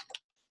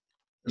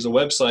 There's a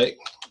website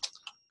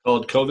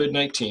called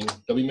COVID-19,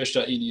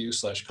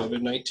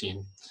 wmish.edu/COVID-19.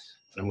 And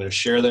I'm going to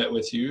share that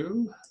with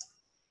you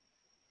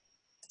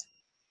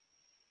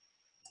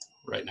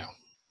right now.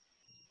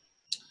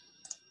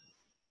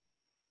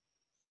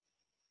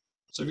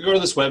 So if you go to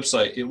this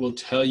website, it will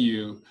tell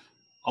you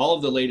all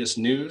of the latest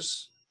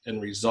news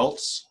and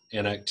results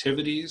and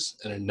activities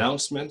and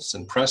announcements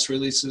and press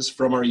releases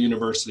from our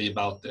university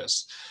about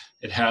this.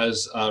 It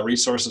has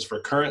resources for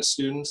current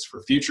students,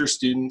 for future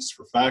students,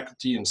 for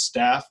faculty and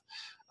staff.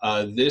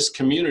 This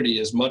community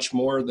is much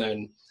more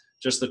than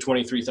just the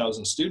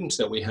 23,000 students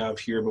that we have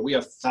here, but we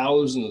have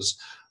thousands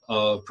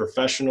of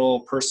professional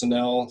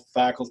personnel,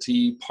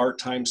 faculty,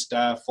 part-time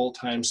staff,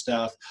 full-time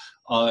staff,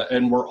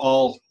 and we're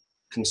all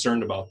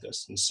concerned about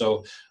this. And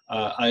so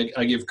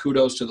I give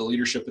kudos to the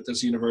leadership at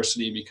this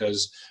university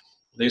because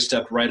they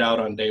stepped right out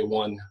on day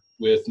one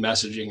with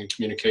messaging and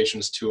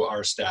communications to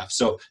our staff.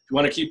 So if you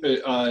want to keep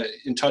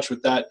in touch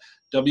with that,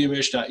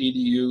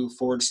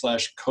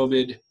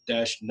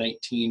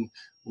 wmish.edu/COVID-19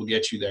 will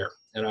get you there.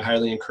 And I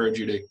highly encourage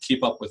you to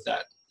keep up with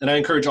that. And I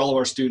encourage all of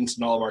our students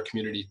and all of our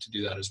community to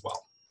do that as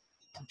well.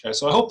 Okay,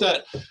 so I hope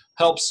that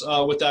helps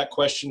with that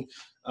question.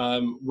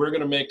 We're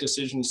going to make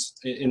decisions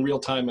in real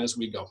time as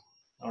we go.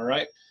 All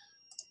right.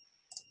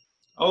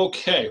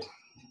 Okay,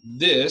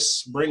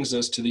 this brings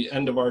us to the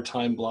end of our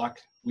time block.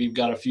 We've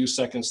got a few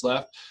seconds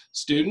left.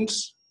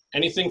 Students,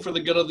 anything for the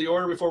good of the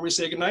order before we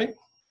say goodnight?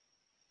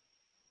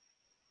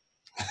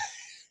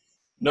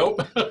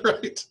 Nope.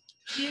 Right.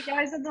 See you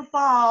guys in the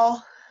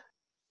fall.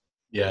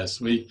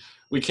 Yes, we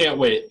can't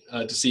wait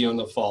to see you in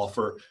the fall.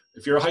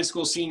 If you're a high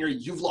school senior,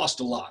 you've lost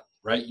a lot,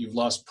 right? You've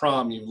lost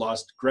prom, you've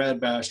lost grad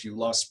bash, you've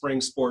lost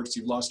spring sports,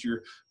 you've lost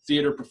your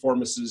theater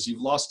performances,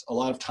 you've lost a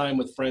lot of time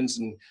with friends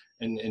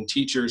and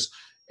teachers,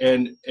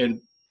 and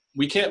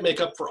we can't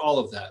make up for all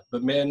of that.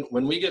 But man,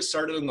 when we get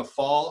started in the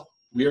fall,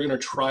 we are going to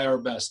try our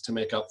best to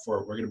make up for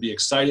it. We're going to be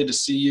excited to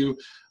see you.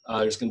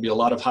 There's going to be a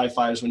lot of high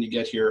fives when you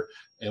get here,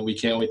 and we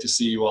can't wait to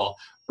see you all.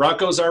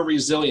 Broncos are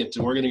resilient,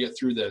 and we're going to get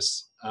through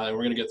this. And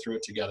we're going to get through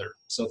it together.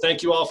 So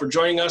thank you all for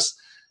joining us.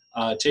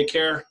 Take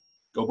care.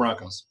 Go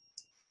Broncos.